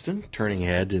you, Justin, turning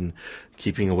head and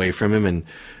keeping away from him.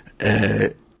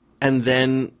 And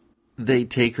then they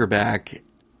take her back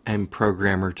and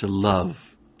program her to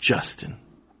love Justin.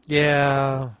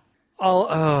 Yeah.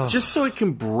 Just so it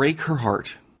can break her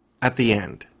heart at the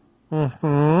end.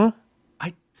 Mm-hmm.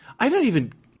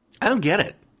 I don't get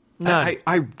it. No.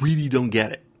 I really don't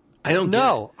get it. I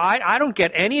don't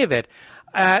get any of it,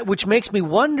 which makes me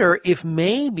wonder if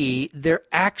maybe there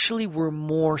actually were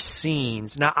more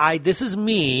scenes. Now, this is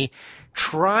me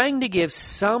trying to give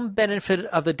some benefit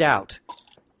of the doubt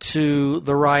to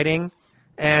the writing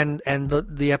and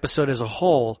the episode as a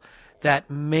whole, that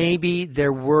maybe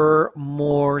there were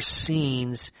more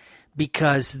scenes,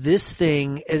 because this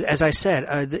thing, as I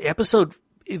said, the episode,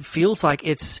 it feels like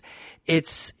it's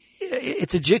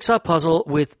a jigsaw puzzle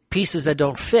with pieces that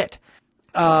don't fit.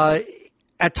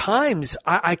 At times,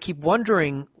 I keep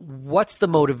wondering what's the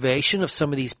motivation of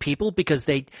some of these people, because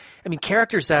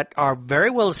characters that are very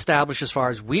well established as far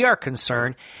as we are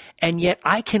concerned, and yet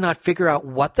I cannot figure out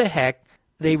what the heck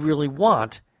they really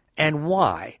want and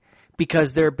why,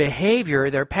 because their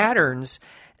behavior, their patterns,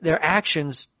 their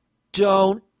actions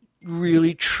don't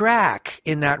really track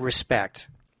in that respect.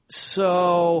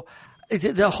 So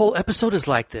the whole episode is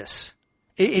like this.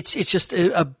 It's just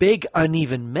a big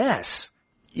uneven mess.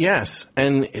 Yes,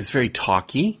 and it's very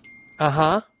talky.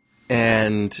 Uh-huh.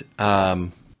 And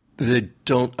they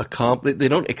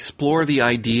don't explore the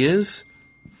ideas.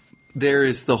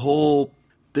 There's the whole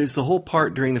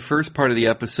part during the first part of the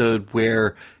episode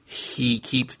where he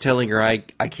keeps telling her, I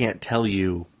can't tell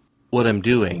you what I'm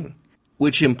doing,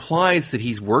 which implies that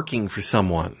he's working for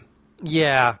someone.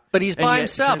 Yeah, but he's by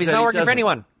himself. He's not working for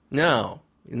anyone. No,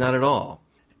 not at all.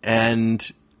 And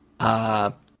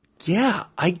I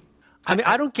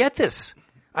don't get this.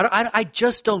 I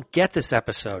just don't get this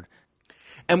episode.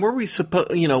 And were we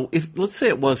supposed, if let's say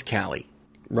it was Callie,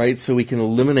 right? So we can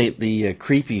eliminate the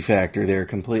creepy factor there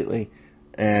completely,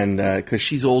 and because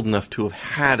she's old enough to have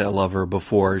had a lover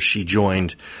before she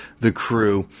joined the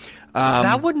crew.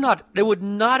 It would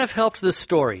not have helped the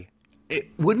story.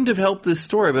 It wouldn't have helped this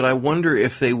story, but I wonder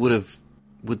if they would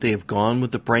they have gone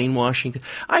with the brainwashing?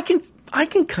 I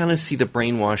can kind of see the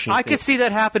brainwashing. I could see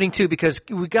that happening too, because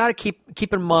we got to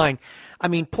keep in mind. I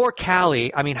mean, poor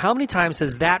Callie. I mean, how many times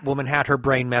has that woman had her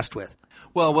brain messed with?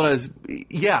 Well, what I was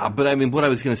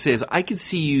going to say is I could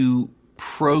see you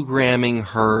programming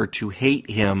her to hate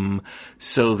him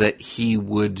so that he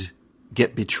would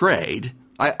get betrayed.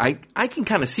 I can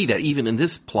kind of see that even in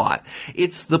this plot.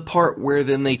 It's the part where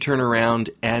then they turn around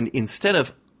and instead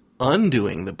of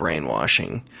undoing the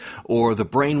brainwashing or the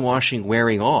brainwashing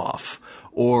wearing off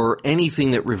or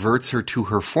anything that reverts her to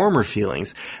her former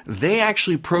feelings, they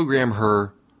actually program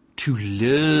her to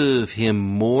love him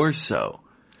more so.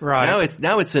 Right.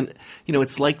 Now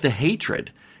it's like the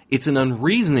hatred. It's an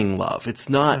unreasoning love. It's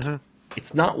not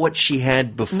it's not what she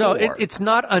had before. No, it's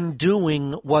not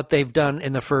undoing what they've done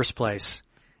in the first place.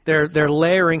 They're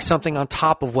layering something on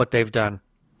top of what they've done.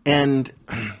 And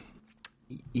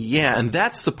yeah, and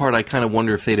that's the part I kind of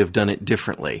wonder if they'd have done it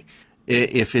differently.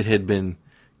 If it had been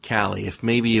Callie, if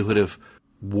maybe it would have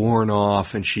worn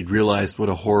off and she'd realized what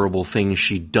a horrible thing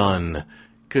she'd done.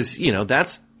 Because,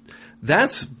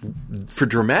 that's for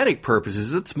dramatic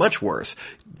purposes, it's much worse.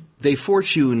 They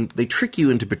force you and they trick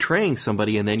you into betraying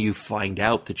somebody, and then you find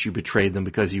out that you betrayed them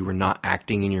because you were not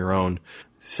acting in your own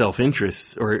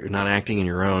self-interest or not acting in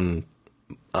your own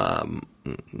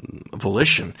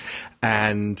volition.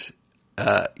 And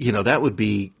that would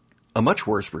be a much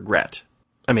worse regret.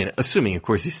 I mean, assuming, of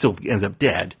course, he still ends up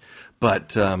dead.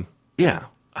 But, I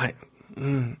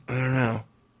don't know.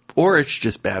 Or it's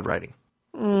just bad writing.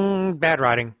 Bad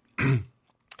writing.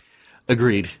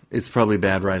 Agreed. It's probably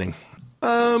bad writing.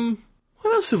 What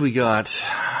else have we got?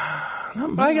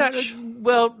 Not much.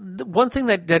 One thing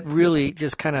that really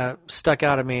just kind of stuck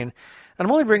out at me, and I'm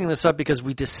only bringing this up because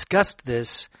we discussed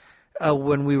this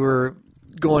when we were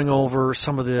going over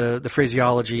some of the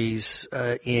phraseologies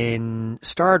in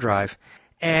Star Drive,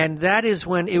 and that is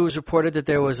when it was reported that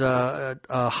there was a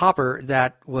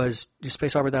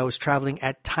space hopper that was traveling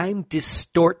at time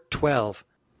distort 12.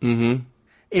 Mm-hmm.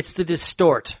 It's the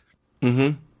distort.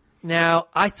 Mm-hmm. Now,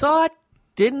 I thought,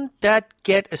 didn't that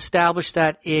get established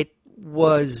that it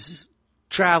was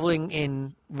traveling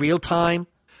in real time?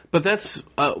 But that's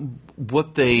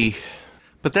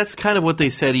But that's kind of what they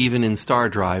said even in Star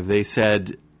Drive. They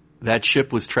said that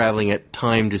ship was traveling at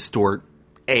time distort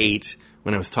 8,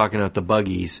 when I was talking about the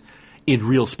buggies, in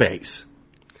real space.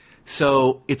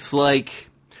 So it's like,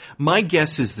 my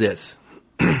guess is this.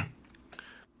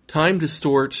 Time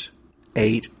distort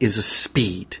 8 is a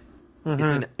speed.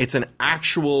 Mm-hmm. It's an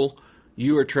actual,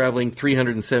 you are traveling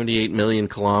 378 million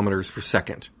kilometers per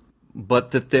second.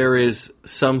 But that there is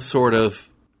some sort of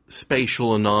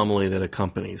spatial anomaly that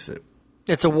accompanies it.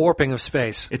 It's a warping of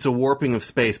space. It's a warping of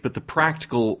space, but the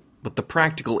practical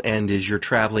end is you're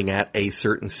traveling at a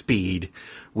certain speed,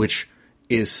 which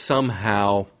is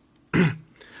somehow,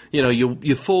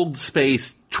 you fold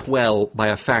space 12 by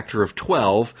a factor of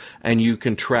 12, and you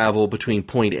can travel between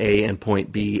point A and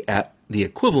point B at the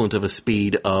equivalent of a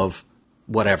speed of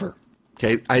whatever.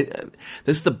 Okay,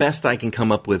 this is the best I can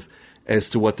come up with as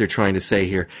to what they're trying to say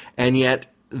here, and yet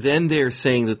then they're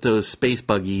saying that those space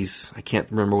buggies, I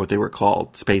can't remember what they were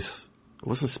called, space It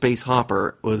wasn't Space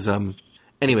Hopper. It was,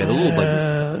 anyway, the little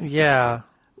buggies. Yeah.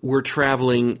 Were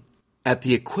traveling at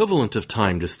the equivalent of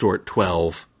time distort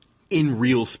 12 in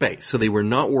real space. So they were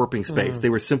not warping space. They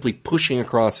were simply pushing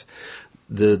across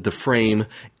the frame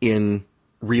in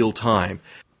real time.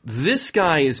 This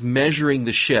guy is measuring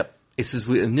the ship. It says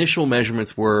initial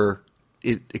measurements were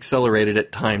it accelerated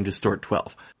at time distort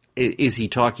 12. Is he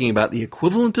talking about the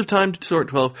equivalent of time distort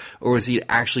 12, or is he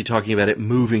actually talking about it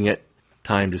moving at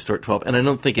time distort 12? And I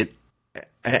don't think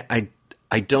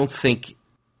I don't think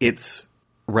it's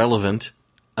relevant.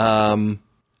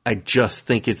 I just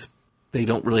think they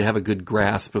don't really have a good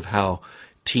grasp of how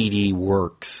TD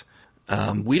works.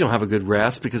 We don't have a good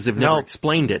grasp because they've never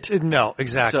explained it. No,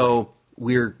 exactly. So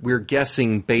we're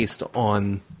guessing based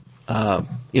on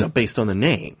based on the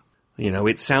name.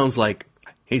 It sounds like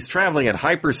he's traveling at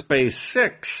hyperspace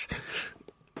 6.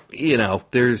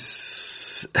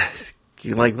 There's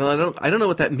well, I don't know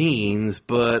what that means,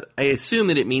 but I assume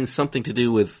that it means something to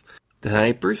do with the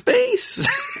hyperspace.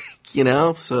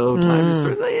 So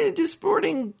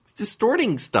time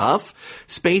distorting stuff.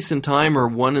 Space and time are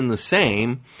one and the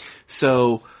same.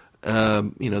 So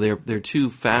they're two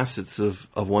facets of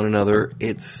one another.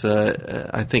 It's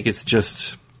I think it's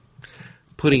just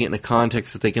putting it in a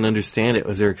context that they can understand it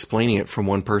as they're explaining it from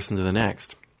one person to the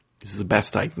next. This is the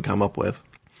best I can come up with.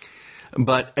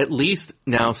 But at least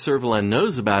now Servalan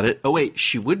knows about it. Oh wait,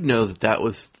 she would know that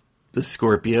was the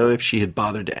Scorpio if she had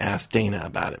bothered to ask Dana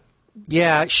about it.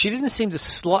 Yeah, she didn't seem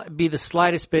to be the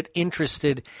slightest bit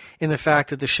interested in the fact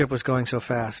that the ship was going so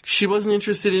fast. She wasn't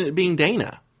interested in it being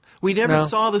Dana. We never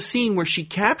saw the scene where she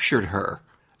captured her.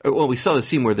 Well, we saw the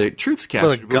scene where the troops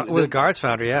captured her. Where the guards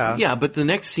found her, yeah. Yeah, but the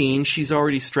next scene, she's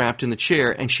already strapped in the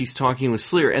chair, and she's talking with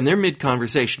Sleer, and they're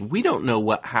mid-conversation. We don't know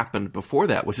what happened before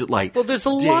that. Was it like, well, there's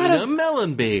a Dana lot of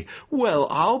Mellenby? Well,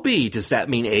 I'll be. Does that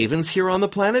mean Avon's here on the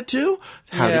planet, too?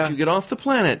 How did you get off the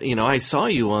planet? I saw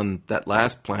you on that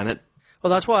last planet. Well,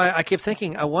 that's why I kept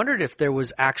thinking, I wondered if there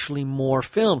was actually more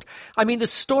filmed. I mean, the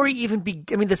story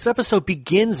this episode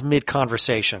begins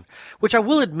mid-conversation, which I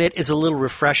will admit is a little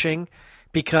refreshing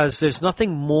because there's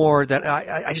nothing more that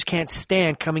I just can't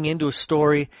stand coming into a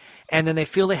story and then they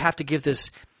feel they have to give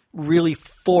this really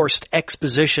forced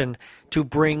exposition to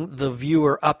bring the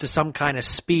viewer up to some kind of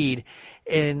speed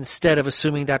instead of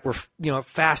assuming that we're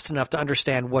fast enough to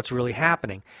understand what's really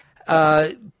happening.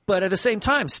 But at the same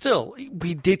time, still,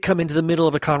 we did come into the middle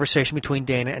of a conversation between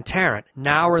Dana and Tarrant.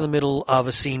 Now we're in the middle of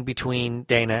a scene between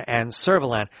Dana and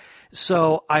Servalan.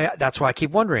 So that's why I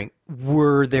keep wondering,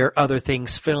 were there other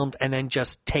things filmed and then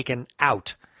just taken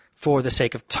out for the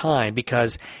sake of time?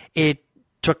 Because it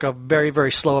took a very,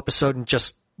 very slow episode and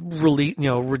just really,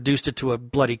 reduced it to a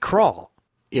bloody crawl.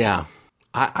 Yeah.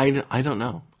 I don't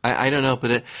know. I don't know,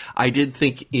 but I did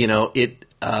think,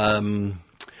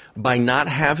 by not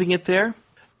having it there,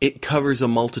 it covers a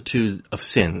multitude of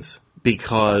sins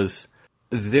because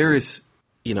there is,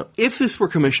 if this were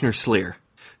Commissioner Sleer,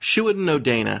 she wouldn't know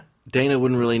Dana. Dana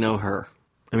wouldn't really know her.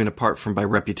 I mean, apart from by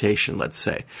reputation, let's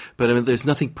say. But there's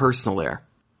nothing personal there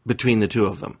between the two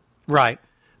of them. Right.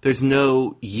 There's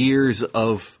no years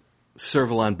of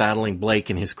Servalan battling Blake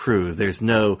and his crew. There's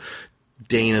no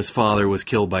Dana's father was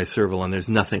killed by Servalan. There's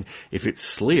nothing. If it's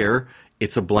Sleer,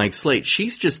 it's a blank slate.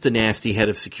 She's just the nasty head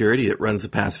of security that runs the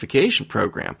pacification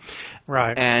program.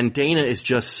 Right. And Dana is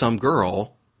just some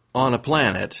girl on a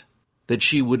planet that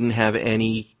she wouldn't have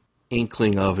any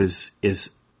inkling of is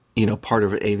part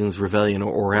of Avon's rebellion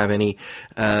or have any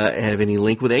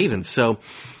link with Avon. So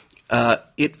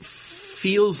it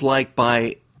feels like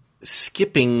by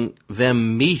skipping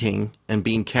them meeting and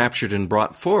being captured and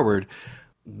brought forward,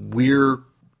 they're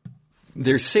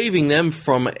saving them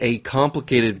from a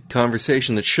complicated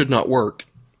conversation that should not work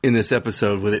in this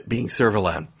episode with it being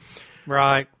Servalan.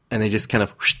 Right. And they just kind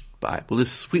of by. We're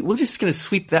just going to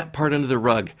sweep that part under the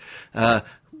rug.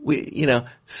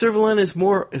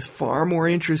 Servalan is far more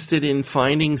interested in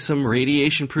finding some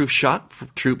radiation-proof shock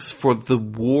troops for the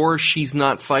war she's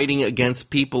not fighting against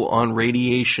people on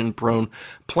radiation-prone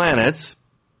planets,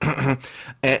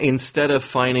 instead of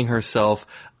finding herself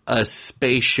a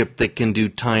spaceship that can do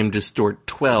time distort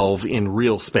 12 in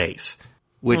real space,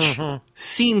 which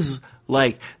seems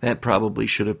like that probably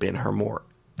should have been her more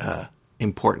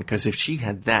important, because if she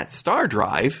had that star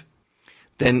drive,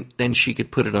 then she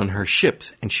could put it on her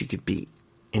ships and she could be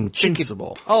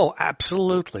invincible. Oh,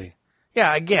 absolutely.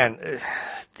 Yeah, again,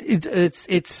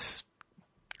 it's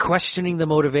questioning the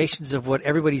motivations of what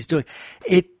everybody's doing.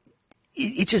 It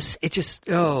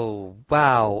just oh,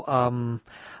 wow.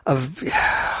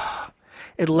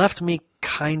 It left me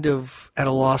kind of at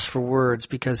a loss for words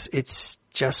because it's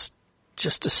just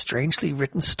a strangely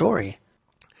written story.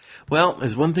 Well,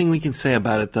 there's one thing we can say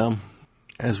about it, though.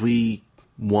 As we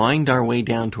wind our way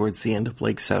down towards the end of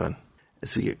Blake 7,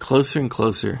 as we get closer and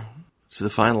closer to the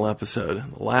final episode,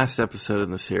 the last episode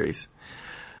in the series,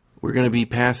 we're going to be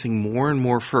passing more and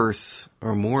more firsts,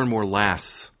 or more and more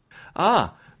lasts.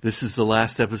 This is the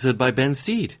last episode by Ben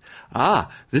Steed.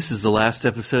 This is the last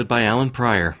episode by Alan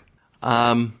Pryor.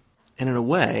 And in a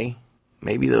way,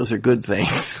 maybe those are good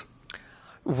things.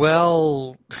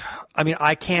 Well, I mean,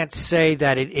 I can't say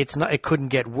that it couldn't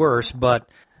get worse, but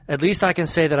at least I can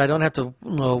say that I don't have to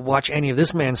watch any of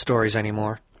this man's stories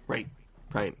anymore. Right.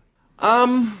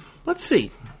 Let's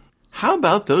see. How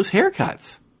about those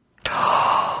haircuts?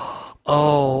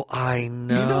 Oh, I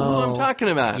know. You know who I'm talking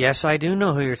about. Yes, I do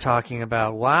know who you're talking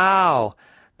about. Wow.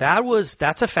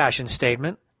 That's a fashion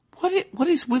statement. What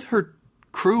is with her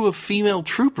crew of female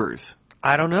troopers?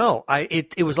 I don't know.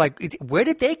 It was like, where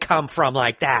did they come from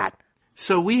like that?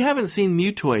 So we haven't seen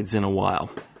mutoids in a while.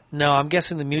 No, I'm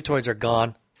guessing the mutoids are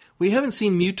gone. We haven't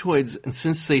seen mutoids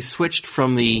since they switched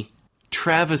from the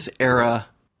Travis era,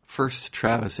 actually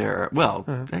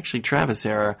Travis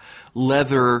era,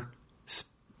 leather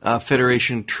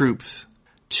Federation troops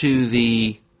to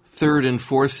the 3rd and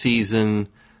 4th season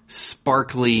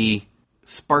sparkly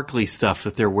stuff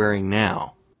that they're wearing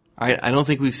now. I don't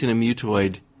think we've seen a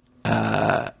mutoid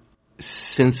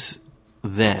since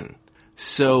then.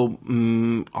 So,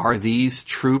 are these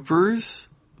troopers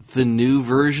the new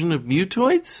version of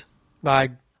mutoids? We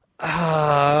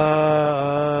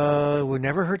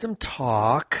never heard them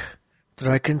talk that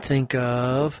I can think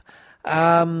of.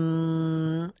 I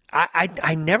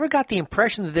never got the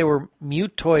impression that they were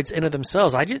mutoids in of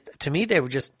themselves. To me, they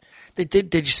just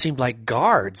seemed like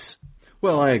guards.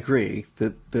 Well, I agree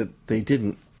that they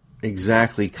didn't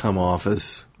exactly come off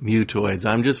as mutoids.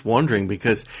 I'm just wondering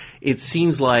because it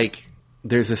seems like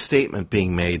there's a statement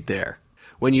being made there.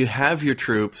 When you have your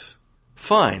troops,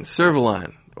 fine,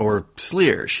 Servalan or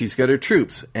Sleer, she's got her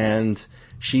troops, and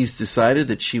she's decided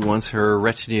that she wants her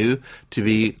retinue to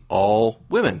be all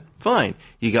women. Fine.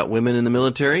 You got women in the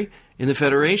military, in the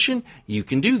Federation, you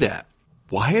can do that.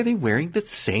 Why are they wearing that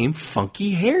same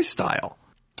funky hairstyle?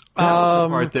 That was the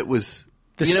part that was...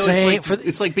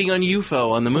 It's like being on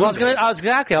UFO on the moon. I was going to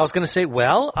say,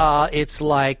 it's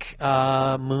like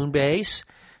Moonbase,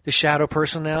 the shadow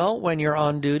personnel. When you're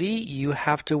on duty, you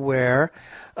have to wear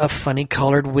a funny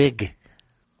colored wig.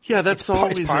 Yeah, that's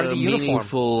always part of the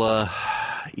meaningful.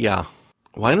 Yeah,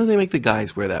 why don't they make the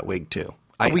guys wear that wig too?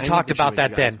 We talked about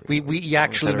that then. We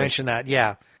actually mentioned that.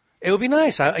 Yeah, it would be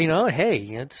nice. Hey,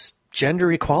 it's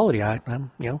gender equality. I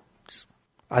think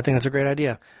that's a great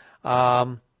idea.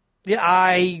 I've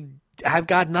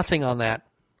got nothing on that.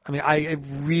 I mean, I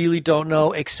really don't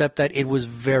know, except that it was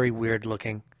very weird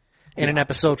looking in an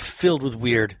episode filled with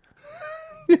weird.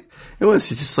 It was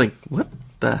just like, what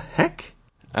the heck?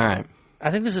 All right.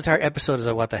 I think this entire episode is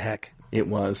a what the heck. It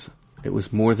was. It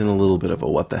was more than a little bit of a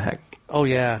what the heck. Oh,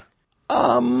 yeah.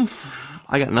 I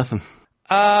got nothing.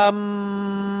 I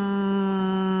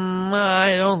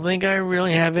don't think I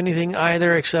really have anything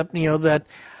either, except, that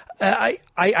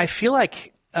I feel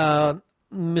like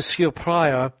Monsieur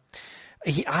Pryor,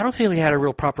 I don't feel he had a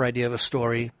real proper idea of a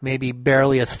story, maybe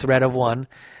barely a thread of one,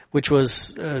 which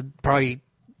was probably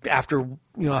after,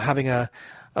 having a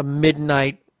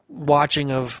midnight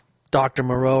watching of Dr.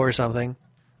 Moreau or something.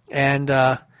 And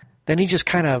then he just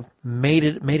kind of made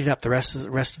it up the rest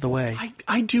of the way.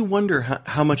 I do wonder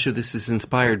how much of this is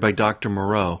inspired by Dr.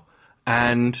 Moreau.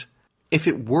 And if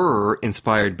it were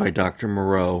inspired by Dr.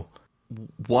 Moreau,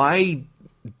 why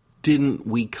didn't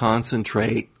we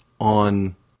concentrate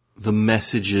on the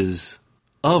messages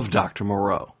of Dr.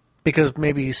 Moreau? Because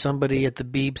maybe somebody at the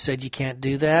Beeb said you can't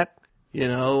do that?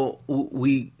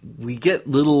 We get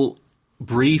little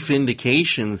brief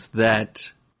indications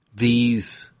that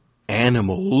these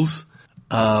animals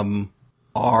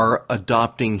are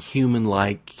adopting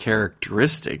human-like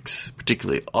characteristics,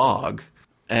 particularly Og.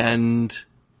 And,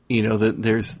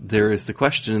 there is the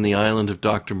question in the island of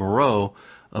Dr. Moreau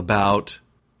about,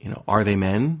 are they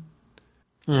men?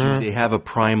 Mm-hmm. Do they have a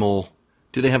primal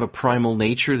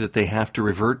nature that they have to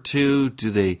revert to? Do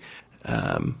they,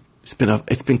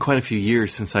 it's been quite a few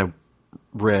years since I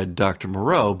read Dr.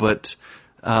 Moreau, but,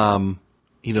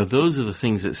 those are the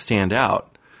things that stand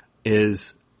out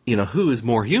is, who is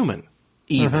more human,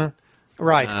 even. Mm-hmm.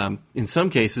 Right. In some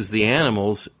cases, the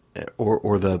animals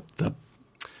or the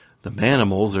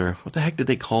manimals, or what the heck did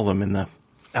they call them in the...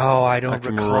 Oh, I don't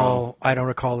recall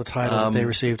the title that they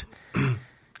received.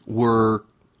 Were,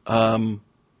 in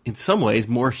some ways,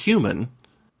 more human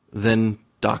than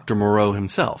Dr. Moreau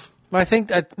himself. I think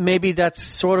that maybe that's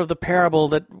sort of the parable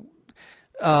that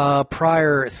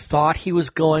Pryor thought he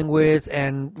was going with,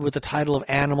 and with the title of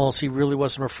Animals, he really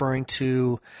wasn't referring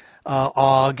to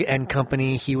Ogg and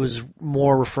company. He was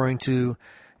more referring to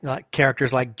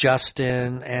characters like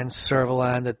Justin and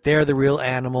Servalan, that they're the real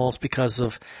animals because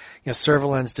of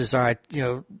Servalan's desire,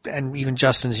 and even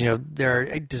Justin's,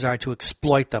 their desire to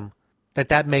exploit them.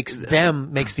 That makes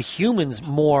the humans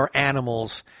more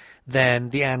animals than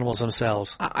the animals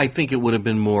themselves. I think it would have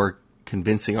been more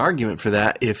convincing argument for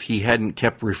that if he hadn't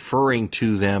kept referring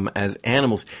to them as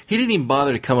animals. He didn't even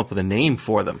bother to come up with a name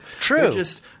for them. True. They're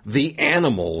just the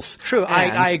animals. True,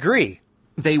 I agree.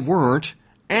 They weren't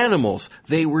animals.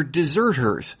 They were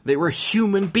deserters. They were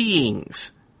human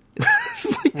beings.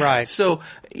 Right. So,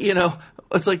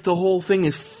 it's like the whole thing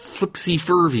is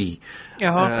flipsy-furvy.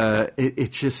 Uh-huh.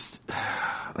 It's just...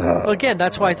 Again,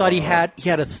 that's why I thought he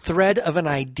had a thread of an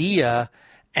idea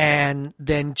and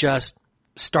then just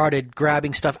started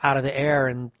grabbing stuff out of the air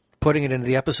and putting it into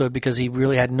the episode because he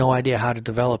really had no idea how to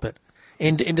develop it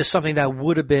into something that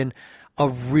would have been a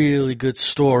really good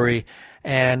story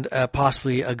and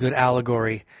possibly a good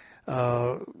allegory,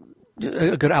 a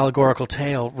good allegorical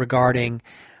tale regarding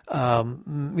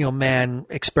man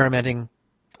experimenting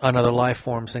on other life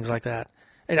forms, things like that.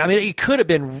 And I mean, it could have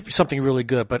been something really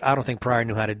good, but I don't think Pryor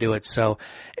knew how to do it. So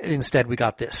instead, we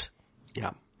got this.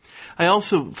 Yeah. I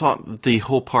also thought the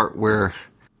whole part where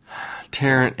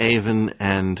Terrant, Avon,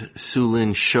 and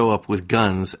Sulin show up with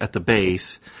guns at the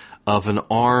base of an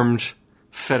armed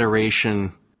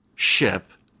Federation ship,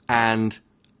 and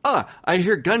I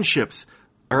hear gunships,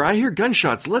 or I hear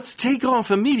gunshots. Let's take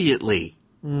off immediately.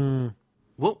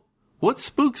 Well, what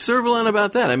spooks Servalan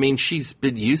about that? I mean, she's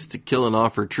been used to killing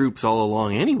off her troops all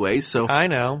along anyway, so I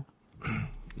know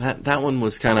that one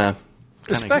was kind of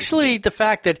especially the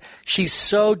fact that she's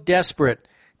so desperate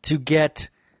to get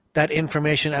that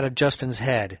information out of Justin's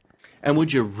head. And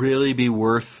would you really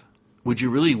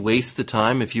waste the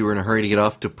time if you were in a hurry to get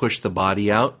off to push the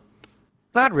body out?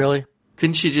 Not really.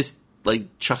 Couldn't you just,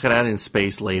 chuck it out in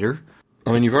space later?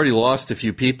 I mean, you've already lost a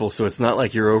few people, so it's not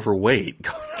like you're overweight.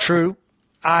 True.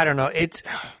 I don't know. It's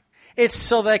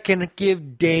so that can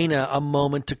give Dana a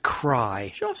moment to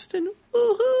cry. Justin,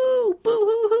 woo-hoo,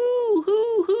 boo-hoo-hoo,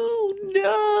 hoo-hoo,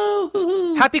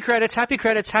 no. Happy credits, happy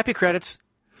credits, happy credits.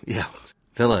 Yeah.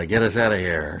 Villa, get us out of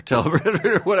here.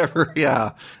 Teleporter, whatever.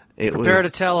 Yeah. Prepare to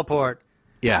teleport.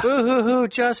 Yeah. Woo-hoo-hoo,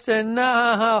 Justin,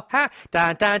 no. Ha,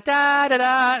 da, da, da, da,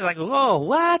 da. Like, whoa,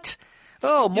 what?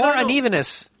 Oh, more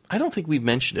unevenness. I don't think we've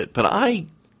mentioned it, but I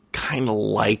kind of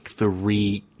like the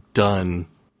redone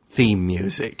theme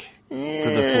music for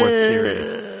the fourth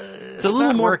series. It's a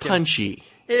little more punchy.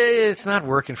 It's not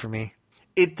working for me.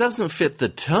 It doesn't fit the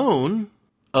tone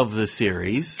of the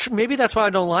series. Maybe that's why I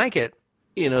don't like it.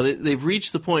 They've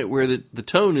reached the point where the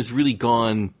tone has really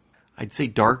gone, I'd say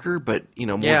darker, but,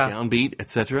 more downbeat,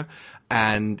 etc.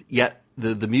 And yet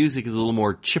the music is a little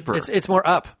more chipper. It's more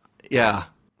up. Yeah.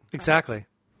 Exactly.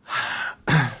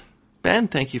 Ben,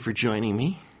 thank you for joining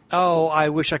me. Oh, I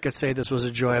wish I could say this was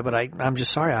a joy, but I'm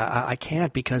just sorry. I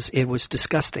can't because it was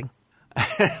disgusting.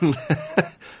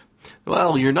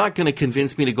 Well, you're not going to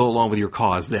convince me to go along with your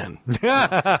cause then.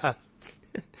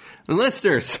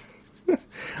 Listeners,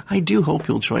 I do hope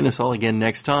you'll join us all again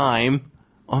next time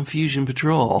on Fusion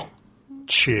Patrol.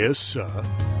 Cheers, sir.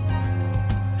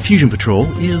 Fusion Patrol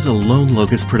is a Lone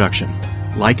Locust production.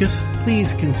 Like us?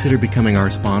 Please consider becoming our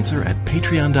sponsor at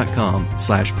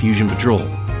patreon.com/Fusion Patrol.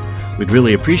 We'd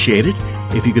really appreciate it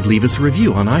if you could leave us a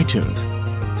review on iTunes.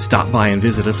 Stop by and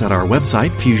visit us at our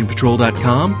website,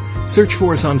 fusionpatrol.com. Search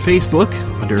for us on Facebook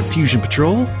under Fusion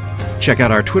Patrol. Check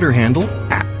out our Twitter handle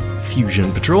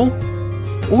 @Fusion Patrol.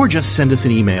 Or just send us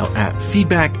an email at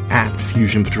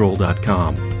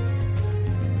feedback@fusionpatrol.com.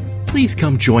 Please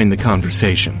come join the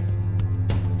conversation.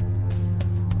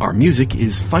 Our music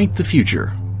is Fight the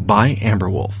Future by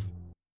Amberwolf.